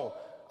control.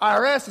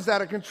 IRS is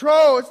out of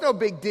control. It's no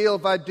big deal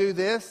if I do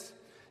this.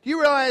 Do you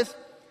realize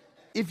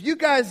if you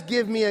guys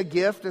give me a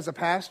gift as a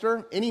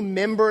pastor, any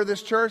member of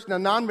this church, now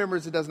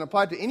non-members it doesn't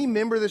apply to, any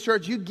member of this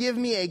church, you give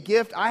me a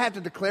gift, I have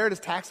to declare it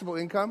as taxable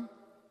income?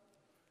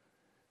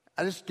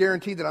 I just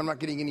guarantee that I'm not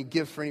getting any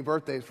gifts for any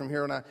birthdays from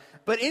here on out.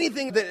 But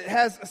anything that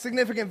has a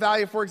significant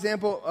value, for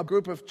example, a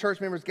group of church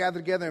members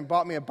gathered together and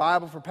bought me a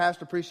Bible for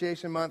Pastor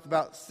Appreciation Month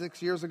about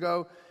 6 years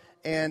ago.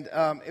 And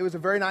it was a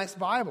very nice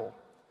Bible.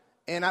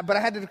 But I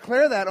had to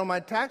declare that on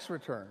my tax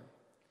return.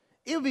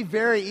 It would be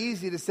very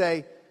easy to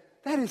say,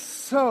 that is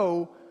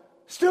so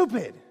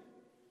stupid.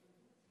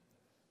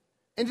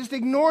 And just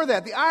ignore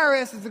that. The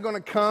IRS isn't going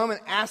to come and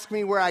ask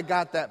me where I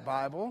got that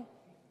Bible.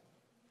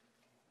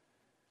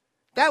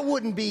 That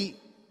wouldn't be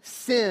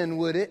sin,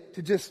 would it,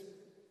 to just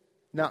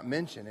not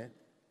mention it?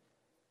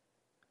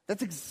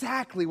 That's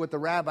exactly what the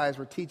rabbis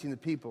were teaching the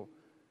people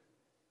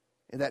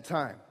in that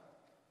time.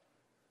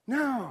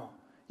 No,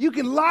 you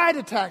can lie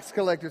to tax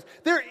collectors.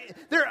 They're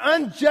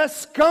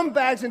unjust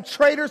scumbags and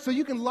traitors, so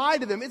you can lie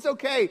to them. It's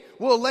okay.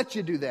 We'll let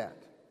you do that.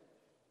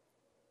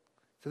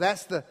 So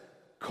that's the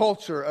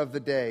culture of the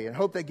day, and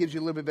hope that gives you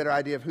a little bit better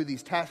idea of who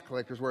these tax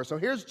collectors were. So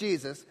here's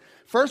Jesus,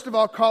 first of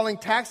all, calling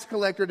tax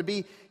collector to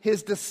be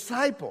his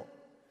disciple.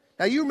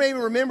 Now you may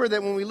remember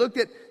that when we looked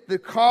at the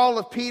call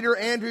of Peter,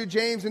 Andrew,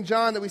 James, and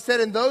John, that we said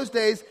in those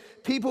days,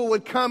 people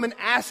would come and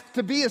ask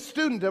to be a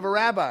student of a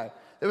rabbi.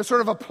 They would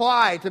sort of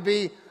apply to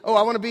be,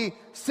 I want to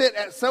sit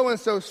at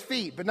so-and-so's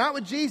feet. But not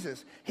with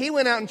Jesus. He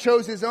went out and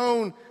chose his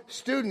own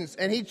students,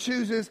 and he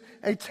chooses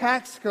a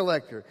tax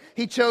collector.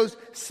 He chose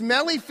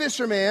smelly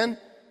fisherman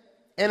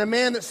and a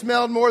man that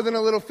smelled more than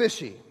a little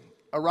fishy,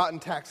 a rotten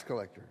tax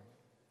collector.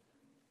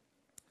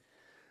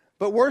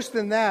 But worse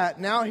than that,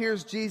 now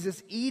here's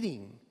Jesus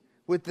eating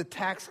with the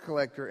tax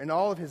collector and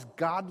all of his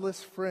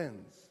godless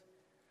friends.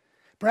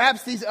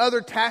 Perhaps these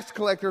other tax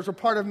collectors were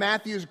part of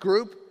Matthew's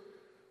group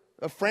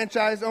of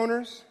franchise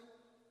owners.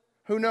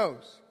 Who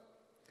knows?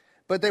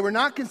 But they were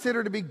not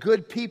considered to be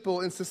good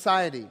people in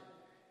society.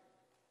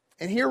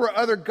 And here were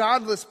other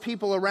godless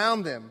people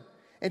around them.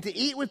 And to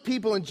eat with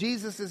people in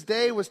Jesus'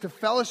 day was to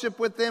fellowship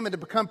with them and to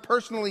become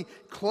personally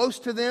close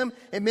to them.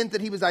 It meant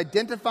that he was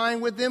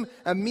identifying with them.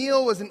 A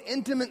meal was an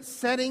intimate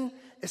setting,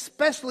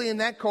 especially in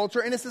that culture.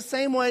 And it's the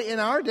same way in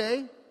our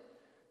day.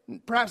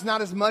 Perhaps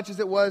not as much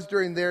as it was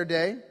during their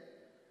day.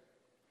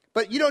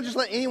 But you don't just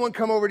let anyone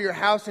come over to your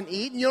house and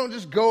eat. And you don't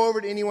just go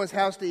over to anyone's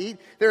house to eat.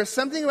 There is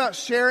something about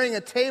sharing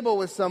a table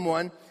with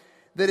someone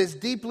that is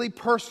deeply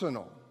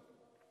personal.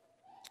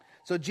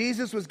 So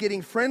Jesus was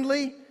getting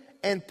friendly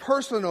and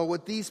personal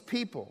with these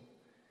people.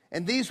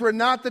 And these were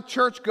not the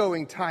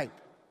church-going type.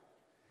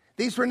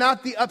 These were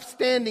not the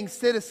upstanding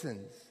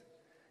citizens.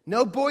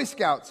 No Boy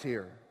Scouts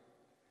here.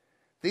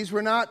 These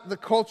were not the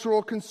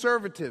cultural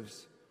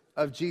conservatives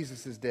of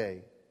Jesus'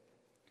 day.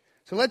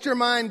 So let your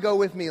mind go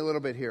with me a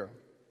little bit here.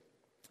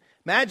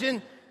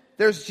 Imagine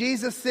there's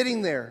Jesus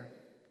sitting there.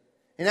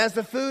 And as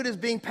the food is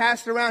being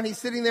passed around, he's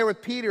sitting there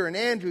with Peter and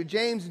Andrew,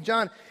 James and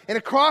John. And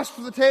across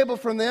from the table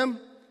from them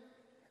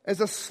is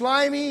a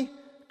slimy,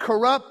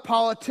 corrupt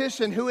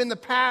politician who in the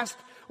past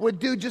would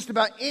do just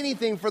about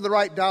anything for the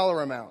right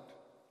dollar amount.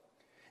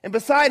 And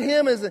beside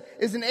him is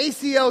an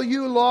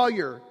ACLU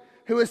lawyer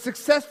who has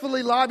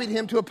successfully lobbied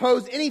him to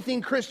oppose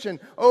anything Christian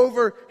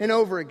over and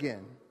over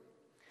again.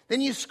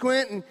 Then you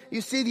squint and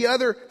you see the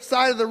other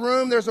side of the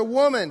room. There's a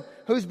woman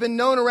who's been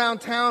known around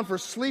town for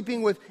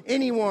sleeping with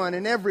anyone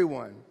and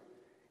everyone.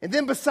 And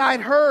then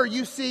beside her,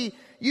 you see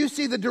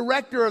the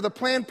director of the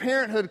Planned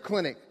Parenthood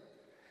clinic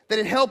that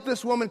had helped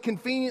this woman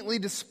conveniently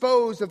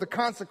dispose of the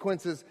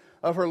consequences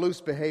of her loose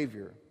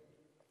behavior.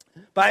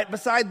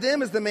 Beside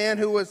them is the man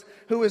who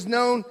was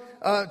known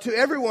to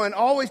everyone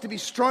always to be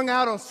strung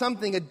out on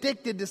something,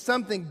 addicted to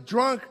something,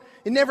 drunk.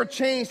 It never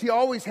changed. He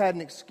always had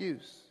an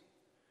excuse.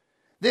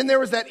 Then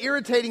there was that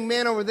irritating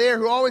man over there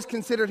who always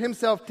considered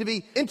himself to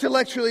be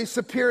intellectually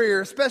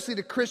superior, especially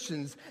to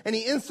Christians. And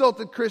he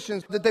insulted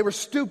Christians that they were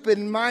stupid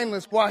and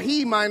mindless, while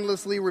he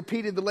mindlessly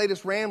repeated the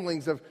latest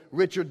ramblings of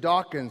Richard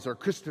Dawkins or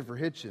Christopher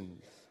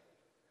Hitchens.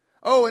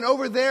 Oh, and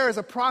over there is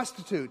a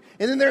prostitute.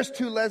 And then there's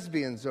two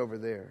lesbians over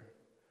there.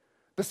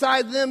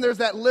 Beside them, there's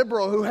that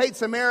liberal who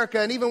hates America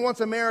and even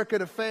wants America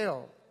to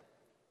fail.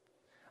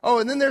 Oh,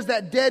 and then there's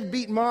that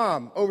deadbeat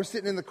mom over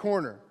sitting in the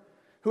corner,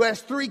 who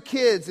has 3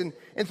 kids and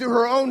through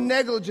her own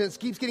negligence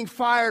keeps getting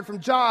fired from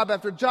job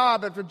after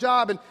job after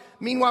job. And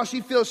meanwhile,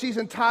 she feels she's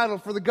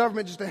entitled for the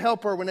government just to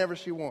help her whenever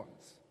she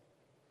wants.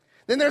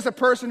 Then there's a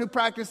person who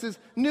practices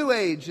New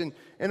Age and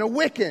a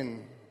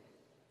Wiccan.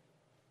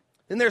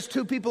 Then there's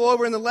 2 people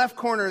over in the left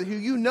corner who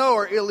you know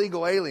are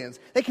illegal aliens.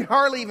 They can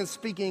hardly even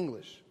speak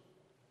English.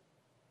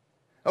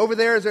 Over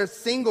there is a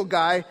single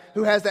guy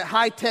who has that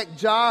high-tech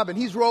job, and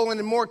he's rolling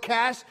in more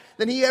cash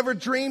than he ever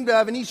dreamed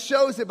of, and he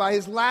shows it by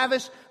his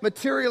lavish,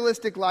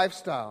 materialistic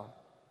lifestyle.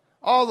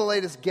 All the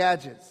latest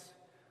gadgets.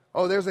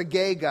 Oh, there's a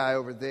gay guy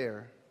over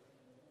there.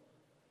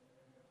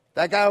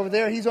 That guy over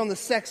there, he's on the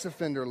sex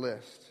offender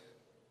list.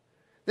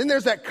 Then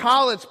there's that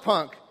college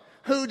punk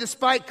who,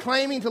 despite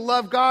claiming to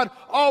love God,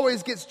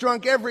 always gets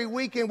drunk every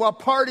weekend while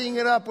partying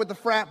it up with the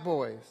frat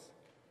boys.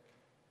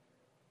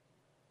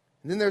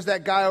 And then there's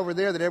that guy over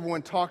there that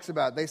everyone talks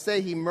about. They say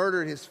he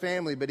murdered his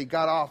family, but he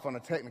got off on a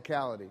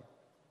technicality.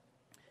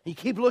 You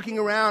keep looking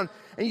around,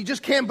 and you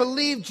just can't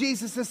believe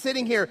Jesus is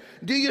sitting here.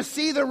 Do you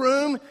see the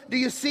room? Do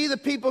you see the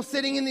people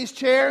sitting in these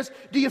chairs?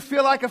 Do you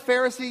feel like a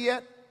Pharisee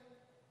yet?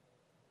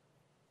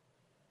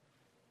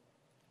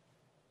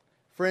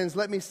 Friends,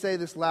 let me say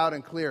this loud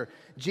and clear.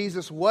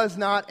 Jesus was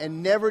not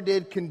and never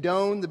did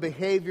condone the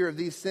behavior of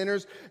these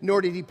sinners,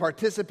 nor did he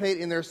participate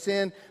in their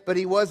sin, but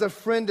he was a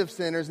friend of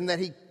sinners, and that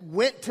he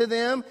went to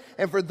them,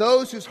 and for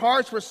those whose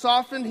hearts were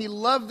softened, he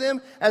loved them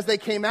as they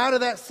came out of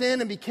that sin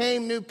and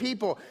became new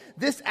people.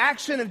 This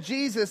action of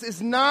Jesus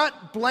is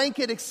not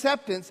blanket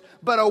acceptance,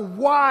 but a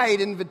wide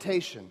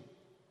invitation.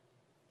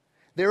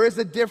 There is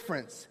a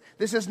difference.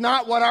 This is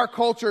not what our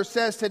culture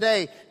says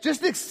today.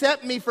 Just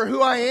accept me for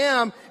who I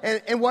am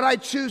and what I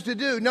choose to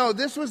do. No,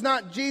 this was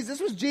not Jesus.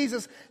 This was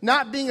Jesus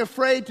not being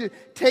afraid to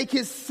take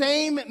his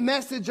same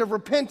message of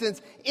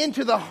repentance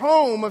into the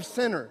home of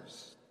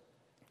sinners.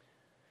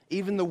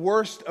 Even the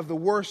worst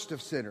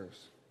of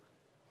sinners.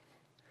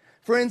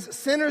 Friends,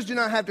 sinners do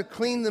not have to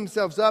clean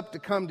themselves up to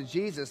come to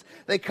Jesus.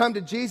 They come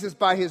to Jesus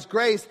by his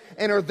grace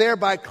and are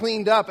thereby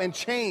cleaned up and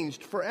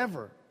changed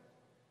forever.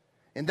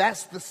 And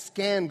that's the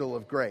scandal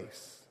of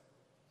grace.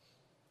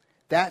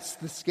 That's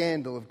the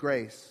scandal of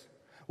grace.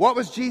 What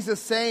was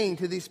Jesus saying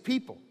to these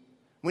people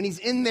when he's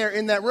in there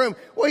in that room?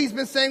 Well, he's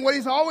been saying what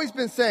he's always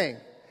been saying.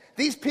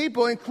 These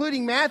people,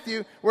 including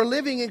Matthew, were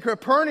living in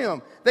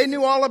Capernaum. They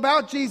knew all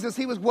about Jesus.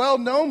 He was well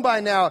known by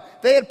now.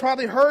 They had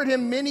probably heard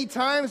him many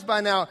times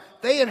by now.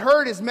 They had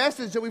heard his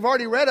message that we've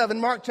already read of in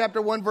Mark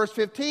chapter 1, verse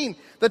 15.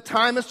 The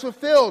time is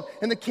fulfilled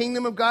and the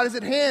kingdom of God is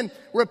at hand.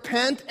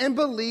 Repent and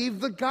believe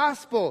the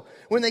gospel.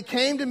 When they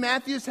came to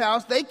Matthew's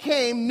house, they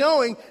came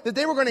knowing that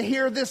they were going to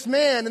hear this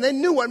man, and they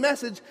knew what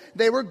message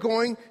they were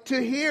going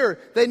to hear.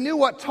 They knew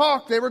what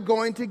talk they were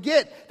going to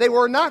get. They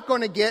were not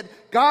going to get,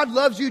 God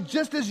loves you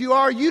just as you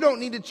are. You don't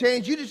need to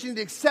change. You just need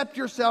to accept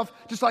yourself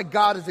just like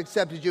God has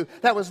accepted you.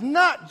 That was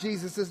not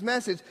Jesus'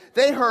 message.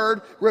 They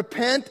heard,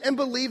 repent and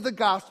believe the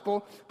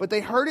gospel, but they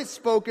heard it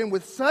spoken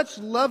with such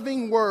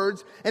loving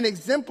words and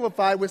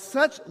exemplified with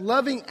such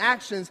loving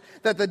actions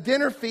that the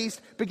dinner feast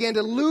began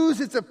to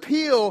lose its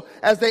appeal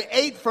as they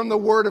ate from the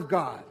Word of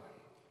God.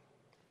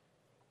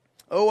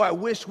 Oh, I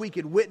wish we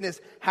could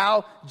witness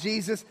how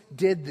Jesus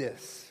did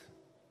this.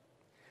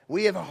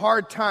 We have a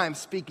hard time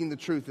speaking the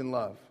truth in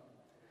love.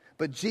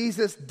 But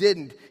Jesus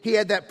didn't. He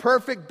had that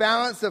perfect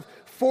balance of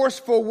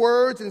forceful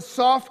words and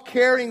soft,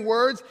 caring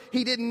words.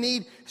 He didn't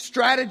need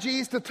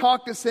strategies to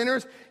talk to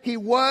sinners. He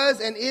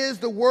was and is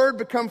the Word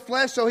become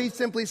flesh, so he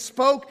simply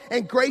spoke,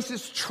 and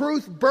gracious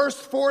truth burst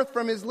forth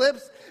from his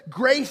lips.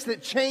 Grace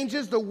that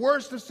changes the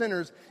worst of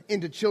sinners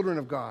into children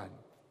of God.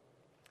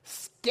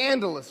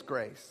 Scandalous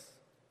grace.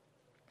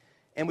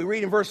 And we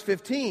read in verse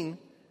 15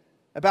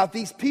 about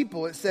these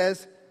people. It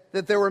says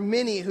that there were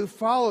many who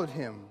followed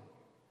him.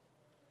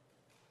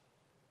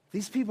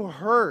 These people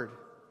heard.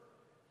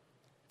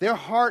 Their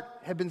heart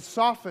had been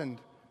softened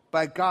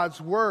by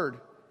God's word,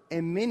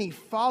 and many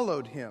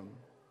followed him.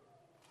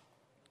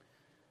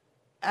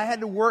 I had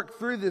to work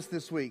through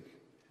this week.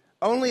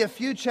 Only a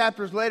few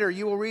chapters later,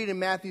 you will read in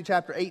Matthew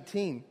chapter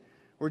 18,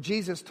 where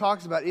Jesus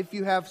talks about if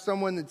you have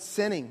someone that's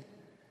sinning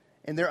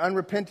and they're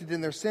unrepentant in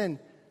their sin,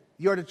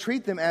 you are to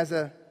treat them as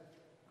a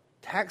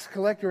tax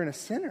collector and a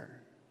sinner.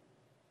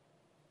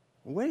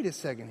 Wait a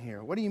second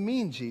here. What do you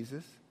mean,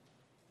 Jesus?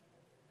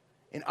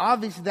 And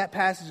obviously that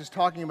passage is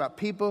talking about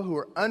people who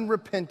are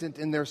unrepentant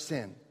in their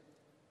sin.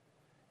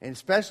 And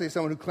especially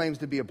someone who claims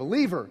to be a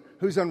believer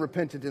who's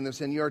unrepentant in their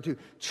sin. You are to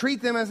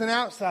treat them as an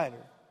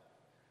outsider.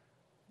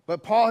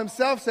 But Paul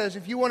himself says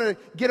if you want to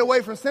get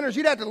away from sinners,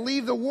 you'd have to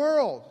leave the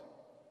world.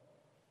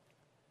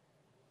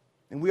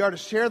 And we are to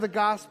share the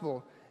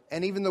gospel.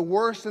 And even the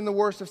worst and the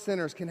worst of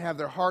sinners can have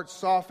their hearts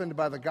softened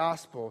by the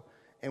gospel.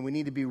 And we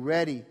need to be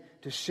ready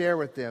to share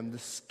with them the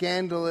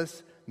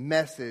scandalous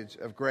message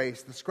of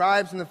grace. The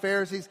scribes and the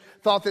Pharisees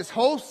thought this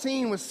whole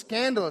scene was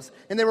scandalous,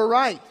 and they were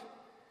right.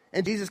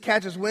 And Jesus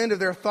catches wind of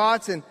their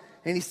thoughts, and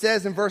he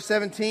says in verse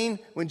 17,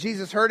 when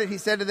Jesus heard it, he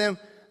said to them,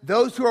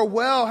 those who are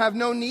well have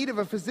no need of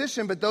a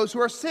physician, but those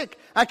who are sick.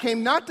 I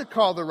came not to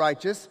call the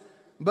righteous,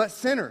 but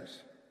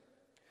sinners.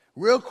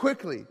 Real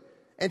quickly,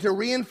 and to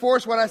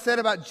reinforce what I said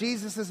about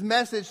Jesus'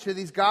 message to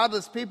these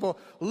godless people,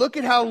 look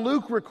at how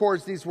Luke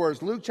records these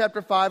words. Luke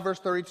chapter 5, verse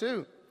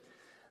 32.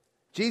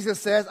 Jesus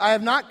says, I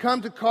have not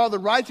come to call the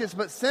righteous,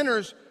 but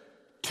sinners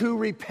to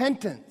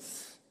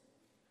repentance.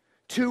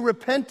 To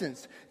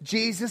repentance.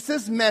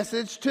 Jesus'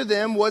 message to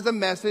them was a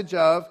message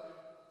of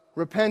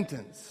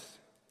repentance.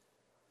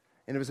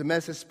 And it was a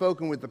message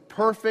spoken with the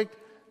perfect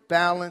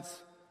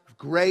balance of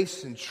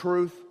grace and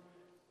truth.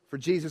 For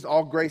Jesus,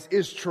 all grace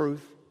is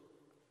truth.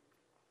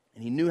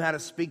 And he knew how to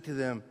speak to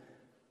them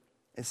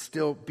and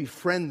still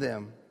befriend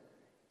them.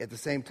 At the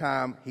same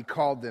time, he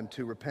called them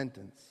to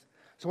repentance.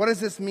 So what does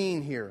this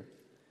mean here?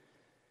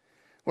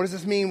 What does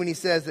this mean when he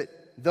says that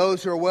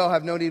those who are well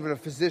have no need of a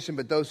physician,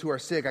 but those who are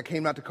sick? I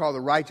came not to call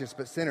the righteous,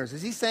 but sinners.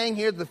 Is he saying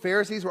here that the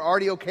Pharisees were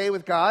already okay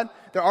with God?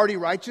 They're already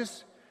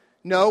righteous?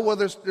 No, well,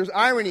 there's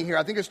irony here.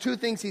 I think there's two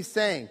things he's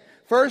saying.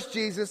 First,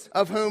 Jesus,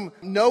 of whom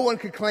no one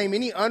could claim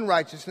any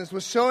unrighteousness,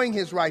 was showing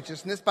his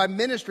righteousness by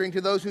ministering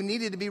to those who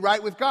needed to be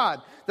right with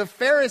God. The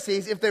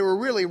Pharisees, if they were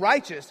really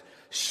righteous,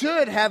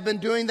 should have been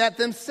doing that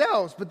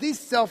themselves. But these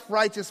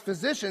self-righteous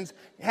physicians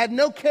had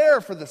no care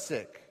for the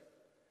sick.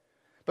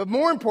 But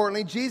more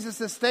importantly,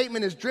 Jesus'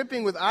 statement is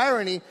dripping with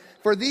irony,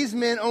 for these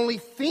men only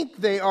think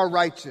they are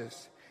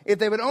righteous. If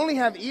they would only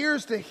have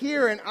ears to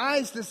hear and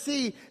eyes to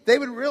see, they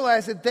would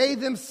realize that they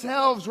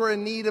themselves were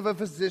in need of a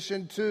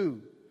physician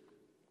too.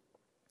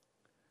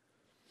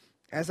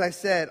 As I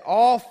said,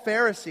 all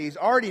Pharisees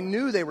already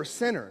knew they were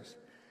sinners,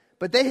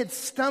 but they had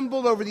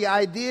stumbled over the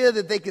idea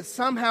that they could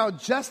somehow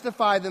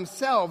justify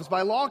themselves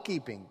by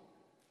law-keeping.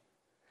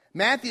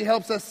 Matthew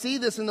helps us see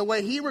this in the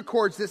way he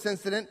records this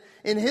incident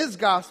in his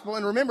gospel.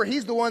 And remember,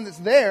 he's the one that's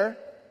there.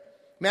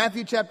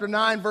 Matthew chapter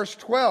 9, verse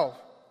 12.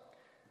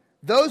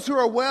 Those who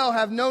are well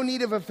have no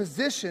need of a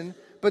physician,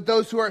 but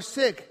those who are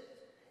sick.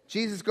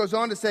 Jesus goes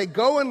on to say,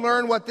 go and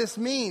learn what this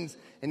means.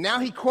 And now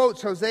he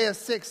quotes Hosea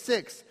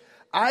 6:6.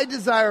 I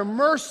desire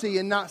mercy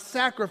and not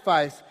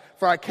sacrifice,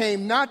 for I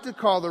came not to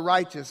call the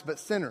righteous, but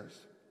sinners."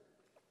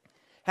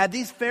 Had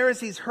these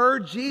Pharisees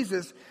heard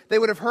Jesus, they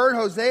would have heard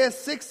Hosea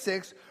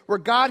 6:6, where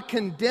God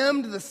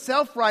condemned the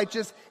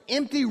self-righteous,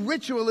 empty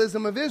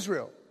ritualism of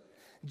Israel.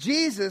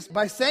 Jesus,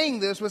 by saying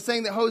this, was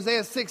saying that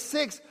Hosea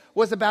 6:6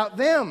 was about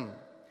them.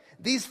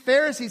 These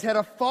Pharisees had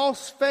a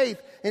false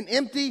faith in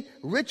empty,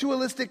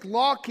 ritualistic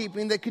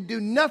law-keeping that could do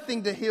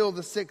nothing to heal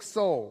the sick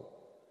soul.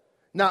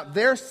 Not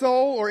their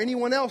soul or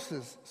anyone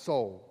else's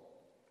soul.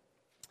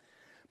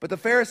 But the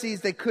Pharisees,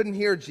 they couldn't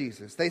hear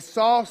Jesus. They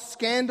saw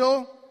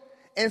scandal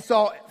and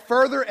saw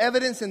further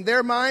evidence in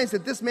their minds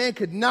that this man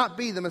could not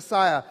be the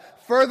Messiah.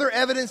 Further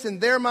evidence in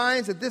their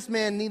minds that this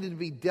man needed to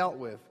be dealt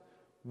with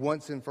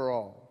once and for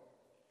all.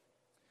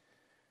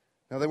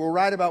 Now, they were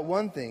right about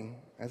one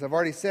thing. As I've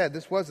already said,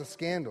 this was a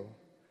scandal.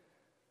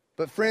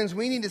 But friends,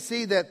 we need to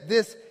see that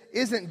this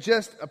isn't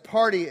just a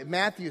party at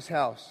Matthew's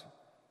house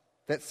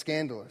that's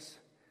scandalous.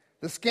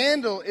 The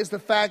scandal is the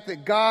fact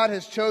that God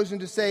has chosen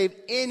to save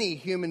any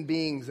human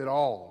beings at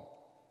all.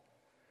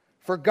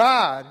 For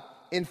God,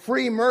 in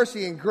free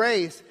mercy and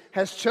grace,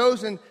 has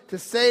chosen to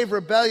save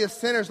rebellious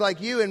sinners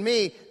like you and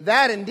me.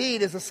 That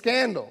indeed is a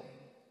scandal.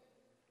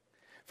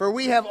 For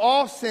we have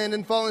all sinned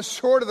and fallen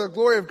short of the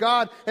glory of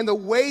God, and the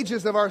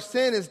wages of our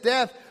sin is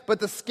death. But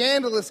the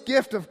scandalous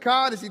gift of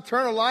God is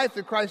eternal life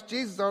through Christ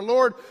Jesus our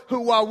Lord, who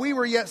while we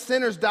were yet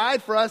sinners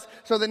died for us,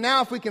 so that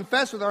now if we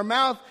confess with our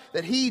mouth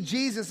that He,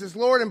 Jesus, is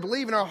Lord, and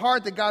believe in our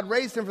heart that God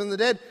raised Him from the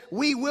dead,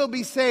 we will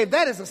be saved.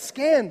 That is a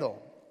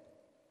scandal.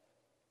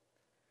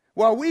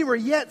 While we were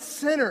yet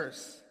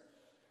sinners,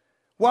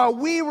 while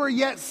we were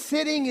yet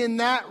sitting in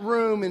that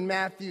room in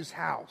Matthew's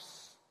house,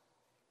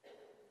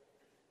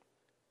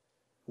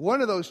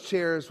 one of those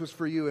chairs was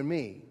for you and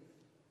me.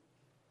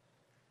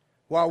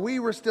 While we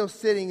were still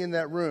sitting in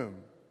that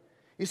room.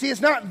 You see,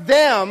 it's not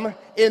them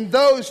in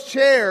those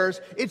chairs,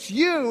 it's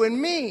you and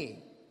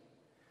me.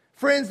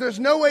 Friends, there's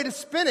no way to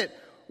spin it.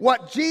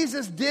 What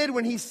Jesus did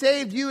when He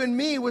saved you and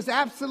me was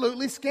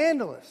absolutely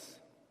scandalous.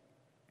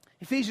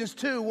 Ephesians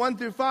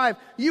 2:1-5,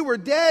 you were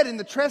dead in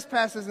the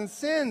trespasses and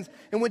sins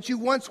in which you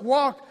once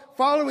walked,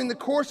 following the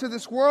course of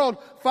this world,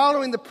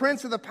 following the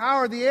prince of the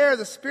power of the air,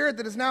 the spirit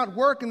that is now at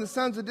work in the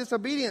sons of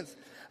disobedience,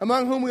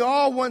 among whom we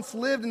all once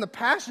lived in the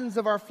passions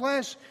of our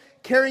flesh,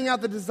 carrying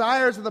out the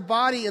desires of the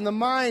body and the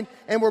mind,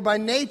 and were by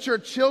nature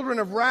children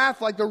of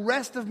wrath like the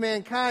rest of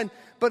mankind.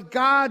 But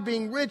God,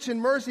 being rich in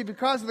mercy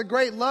because of the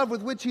great love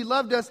with which He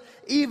loved us,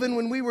 even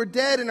when we were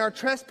dead in our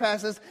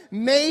trespasses,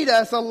 made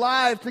us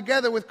alive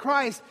together with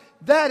Christ.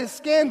 That is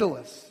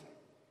scandalous.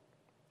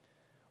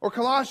 Or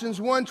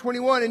Colossians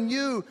 1:21, and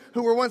you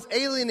who were once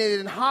alienated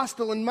and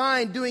hostile in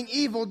mind, doing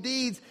evil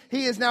deeds,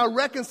 He is now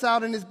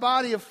reconciled in His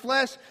body of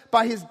flesh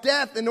by His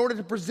death in order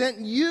to present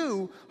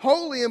you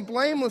holy and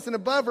blameless and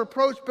above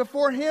reproach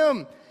before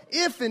Him.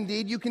 If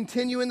indeed you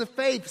continue in the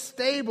faith,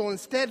 stable and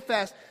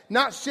steadfast,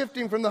 not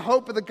shifting from the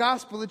hope of the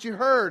gospel that you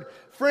heard.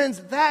 Friends,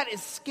 that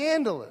is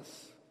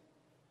scandalous.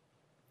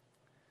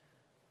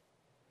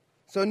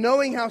 So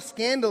knowing how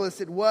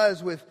scandalous it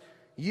was with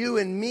you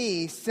and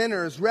me,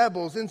 sinners,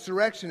 rebels,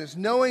 insurrectionists,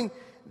 knowing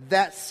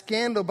that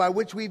scandal by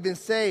which we've been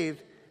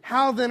saved,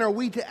 how then are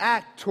we to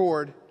act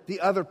toward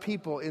the other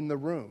people in the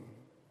room?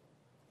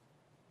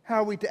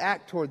 How are we to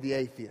act toward the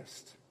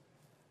atheist,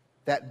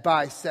 that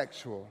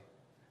bisexual,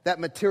 that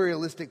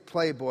materialistic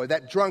playboy,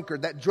 that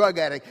drunkard, that drug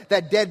addict,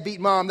 that deadbeat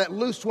mom, that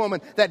loose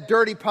woman, that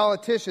dirty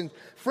politician?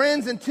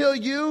 Friends, until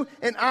you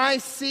and I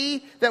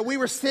see that we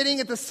were sitting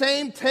at the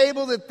same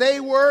table that they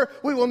were,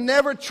 we will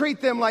never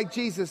treat them like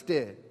Jesus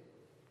did.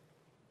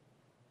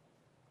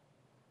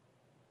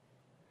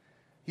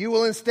 You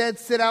will instead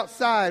sit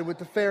outside with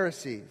the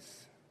Pharisees.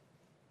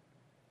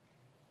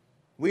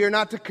 We are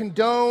not to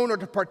condone or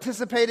to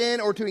participate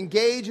in or to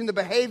engage in the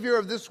behavior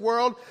of this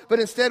world, but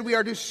instead we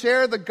are to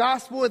share the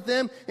gospel with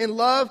them in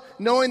love,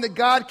 knowing that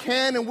God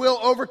can and will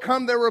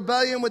overcome their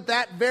rebellion with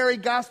that very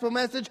gospel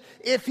message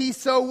if He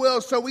so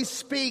will. So we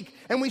speak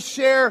and we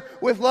share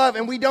with love,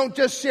 and we don't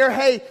just share,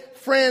 hey,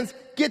 friends,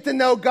 get to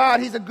know God.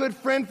 He's a good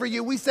friend for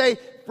you. We say,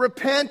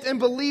 repent and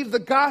believe the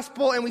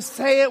gospel, and we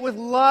say it with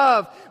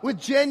love, with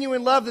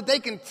genuine love that they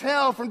can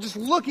tell from just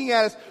looking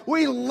at us.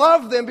 We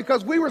love them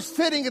because we were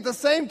sitting at the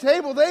same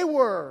table they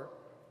were.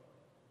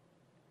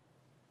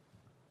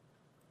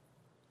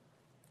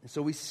 And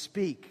so we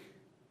speak.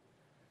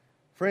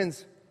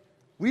 Friends,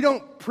 we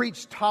don't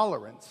preach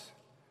tolerance.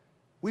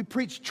 We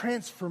preach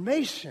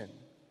transformation.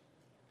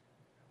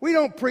 We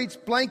don't preach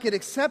blanket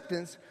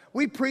acceptance.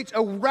 We preach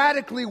a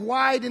radically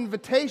wide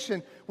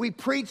invitation. We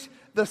preach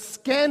the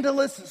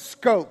scandalous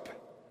scope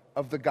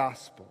of the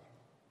gospel.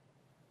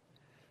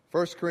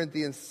 1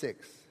 Corinthians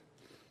 6.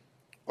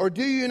 Or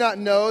do you not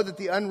know that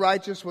the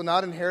unrighteous will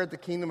not inherit the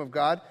kingdom of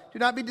God? Do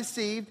not be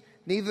deceived.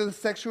 Neither the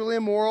sexually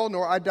immoral,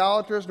 nor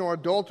idolaters, nor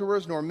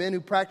adulterers, nor men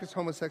who practice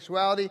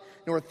homosexuality,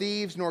 nor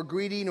thieves, nor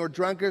greedy, nor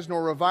drunkards,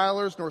 nor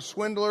revilers, nor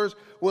swindlers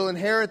will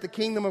inherit the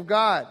kingdom of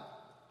God.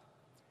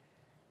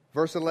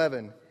 Verse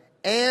 11.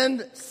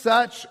 And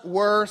such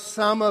were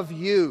some of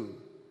you,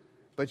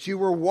 but you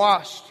were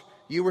washed,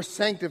 You were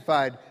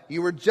sanctified.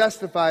 You were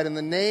justified in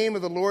the name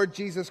of the Lord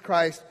Jesus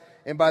Christ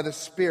and by the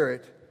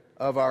Spirit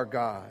of our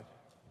God.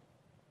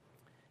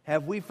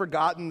 Have we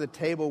forgotten the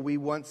table we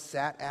once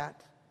sat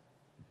at?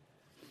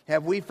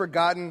 Have we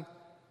forgotten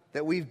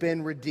that we've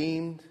been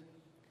redeemed?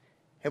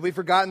 Have we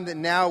forgotten that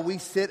now we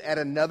sit at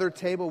another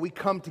table? We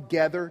come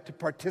together to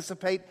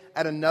participate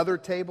at another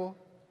table?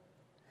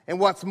 And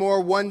what's more,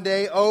 one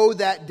day, oh,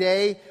 that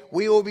day,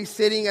 we will be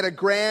sitting at a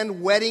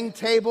grand wedding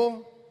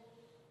table.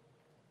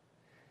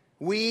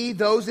 We,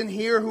 those in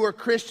here who are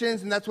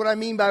Christians, and that's what I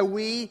mean by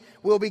we,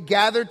 will be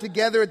gathered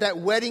together at that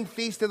wedding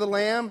feast of the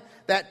Lamb.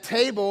 That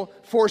table,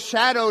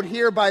 foreshadowed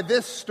here by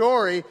this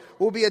story,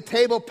 will be a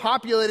table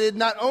populated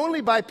not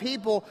only by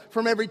people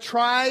from every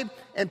tribe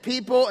and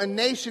people and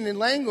nation and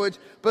language,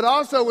 but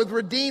also with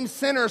redeemed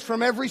sinners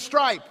from every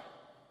stripe.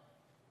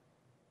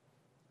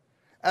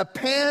 A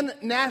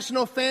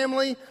pan-national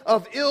family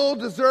of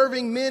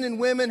ill-deserving men and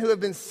women who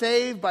have been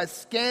saved by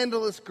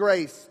scandalous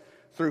grace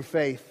through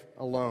faith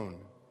alone.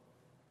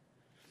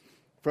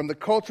 From the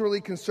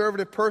culturally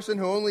conservative person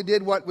who only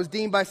did what was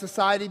deemed by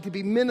society to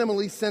be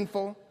minimally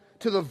sinful,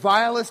 to the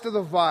vilest of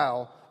the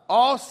vile,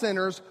 all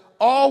sinners,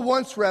 all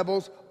once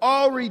rebels,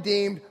 all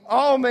redeemed,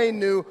 all made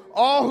new,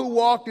 all who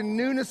walked in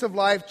newness of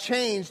life,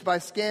 changed by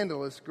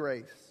scandalous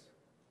grace.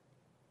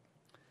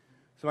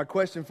 So my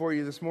question for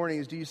you this morning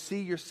is, do you see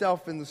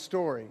yourself in the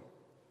story?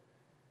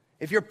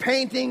 If you're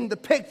painting the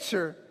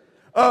picture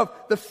of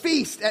the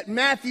feast at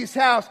Matthew's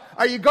house,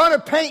 are you going to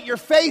paint your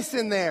face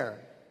in there?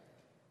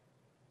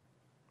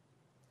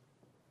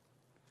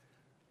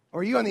 Or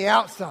are you on the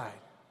outside?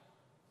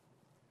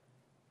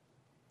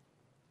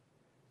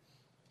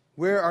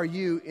 Where are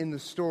you in the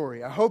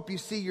story? I hope you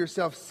see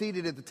yourself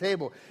seated at the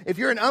table. If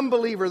you're an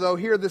unbeliever, though,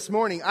 here this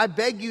morning, I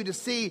beg you to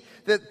see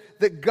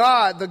that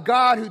God, the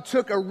God who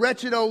took a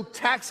wretched old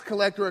tax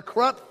collector, a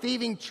corrupt,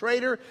 thieving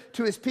traitor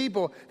to his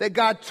people, that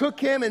God took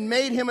him and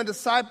made him a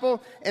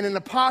disciple and an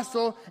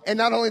apostle, and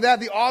not only that,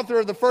 the author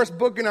of the first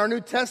book in our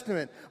New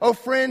Testament. Oh,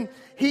 friend,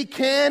 he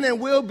can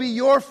and will be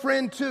your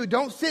friend too.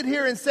 Don't sit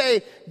here and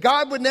say,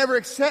 God would never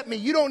accept me.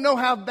 You don't know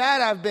how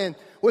bad I've been.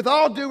 With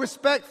all due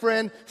respect,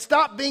 friend,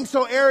 stop being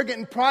so arrogant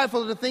and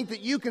prideful to think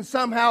that you can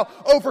somehow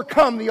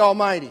overcome the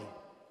Almighty.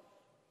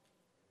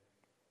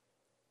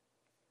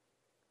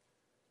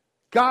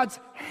 God's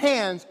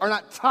hands are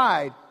not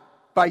tied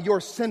by your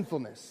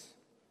sinfulness.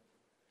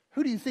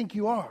 Who do you think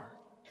you are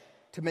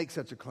to make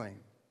such a claim?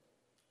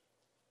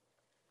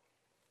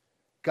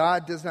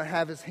 God does not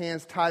have his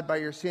hands tied by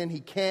your sin.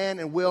 He can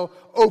and will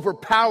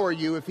overpower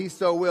you if he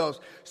so wills.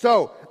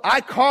 So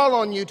I call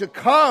on you to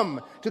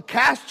come, to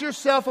cast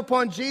yourself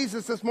upon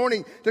Jesus this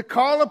morning, to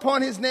call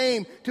upon his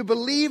name, to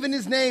believe in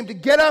his name, to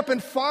get up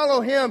and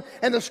follow him.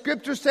 And the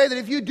scriptures say that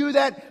if you do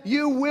that,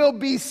 you will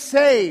be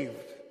saved.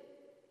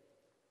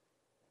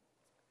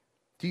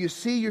 Do you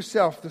see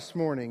yourself this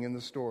morning in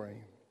the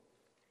story?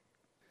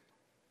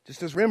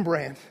 Just as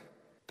Rembrandt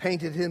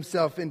painted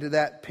himself into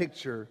that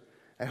picture,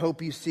 I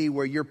hope you see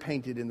where you're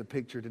painted in the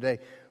picture today.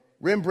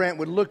 Rembrandt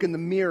would look in the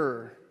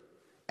mirror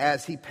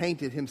as he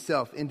painted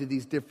himself into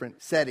these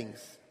different settings.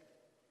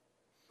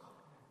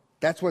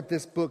 That's what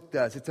this book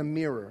does. It's a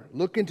mirror.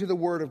 Look into the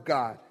Word of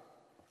God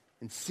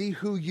and see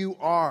who you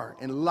are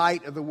in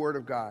light of the Word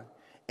of God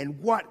and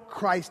what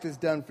Christ has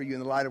done for you in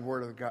the light of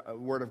the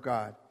Word of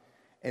God,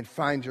 and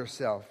find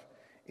yourself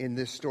in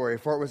this story.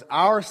 For it was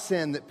our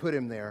sin that put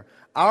him there.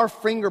 Our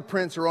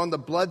fingerprints are on the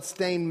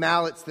blood-stained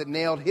mallets that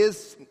nailed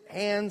his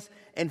hands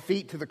and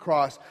feet to the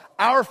cross.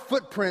 Our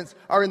footprints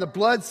are in the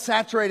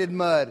blood-saturated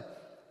mud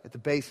at the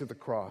base of the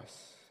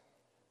cross.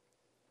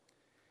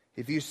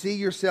 If you see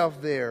yourself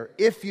there,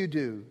 if you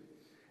do,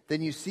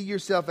 then you see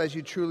yourself as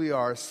you truly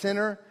are, a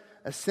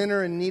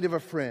sinner in need of a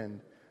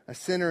friend, a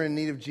sinner in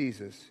need of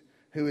Jesus,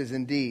 who is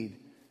indeed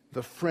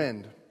the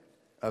friend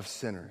of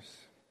sinners.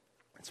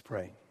 Let's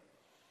pray.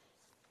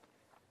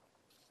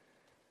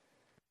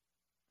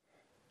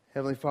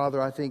 Heavenly Father,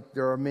 I think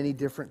there are many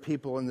different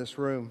people in this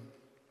room,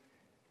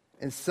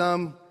 and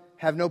some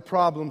have no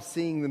problem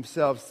seeing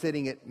themselves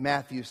sitting at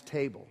Matthew's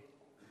table.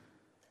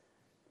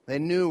 They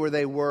knew where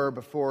they were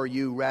before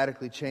you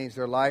radically changed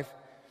their life.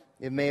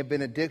 It may have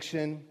been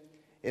addiction.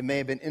 It may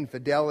have been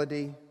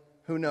infidelity.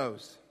 Who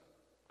knows?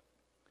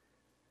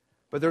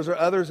 But there's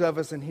others of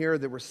us in here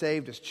that were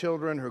saved as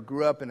children who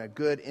grew up in a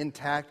good,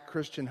 intact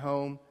Christian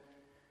home.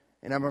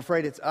 And I'm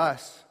afraid it's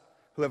us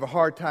who have a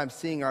hard time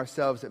seeing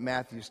ourselves at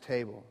Matthew's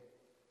table.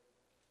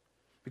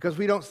 Because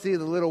we don't see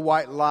the little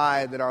white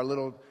lie that our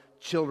little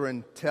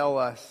children tell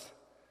us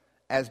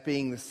as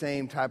being the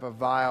same type of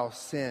vile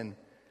sin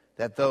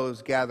that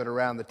those gathered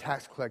around the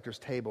tax collector's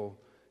table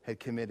had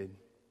committed.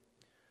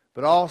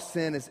 But all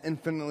sin is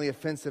infinitely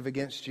offensive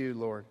against you,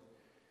 Lord.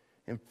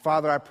 And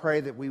Father, I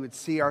pray that we would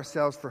see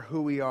ourselves for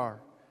who we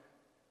are.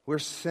 We're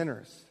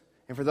sinners.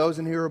 And for those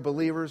in here who are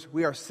believers,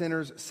 we are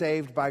sinners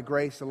saved by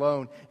grace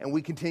alone. And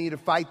we continue to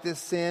fight this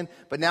sin,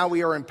 but now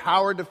we are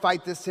empowered to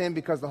fight this sin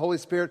because the Holy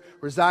Spirit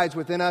resides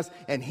within us,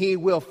 and he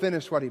will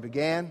finish what he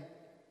began.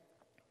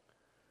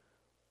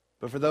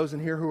 But for those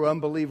in here who are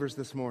unbelievers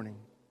this morning,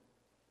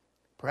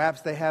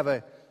 Perhaps they have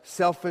a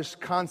selfish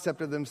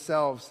concept of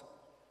themselves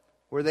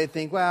where they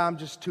think, well, I'm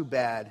just too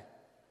bad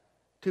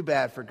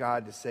for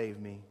God to save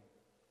me.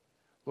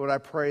 Lord, I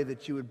pray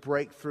that you would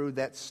break through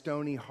that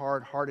stony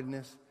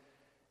hard-heartedness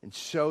and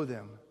show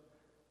them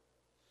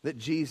that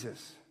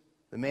Jesus,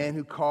 the man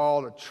who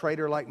called a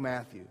traitor like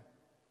Matthew,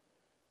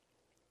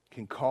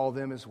 can call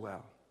them as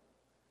well.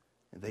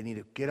 And they need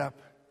to get up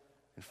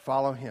and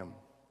follow him.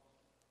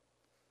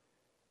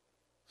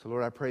 So,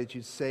 Lord, I pray that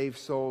you'd save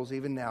souls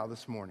even now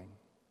this morning.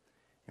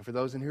 And for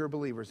those in here who are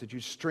believers, that you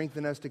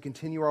strengthen us to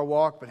continue our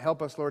walk, but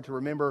help us, Lord, to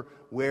remember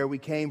where we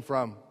came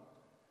from.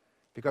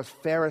 Because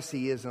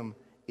Phariseeism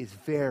is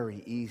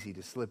very easy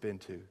to slip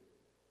into.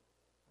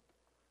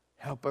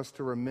 Help us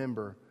to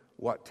remember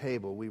what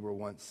table we were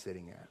once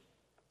sitting at.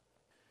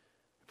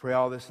 I pray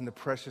all this in the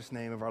precious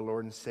name of our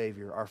Lord and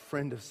Savior, our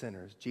friend of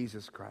sinners,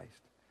 Jesus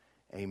Christ.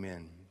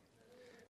 Amen.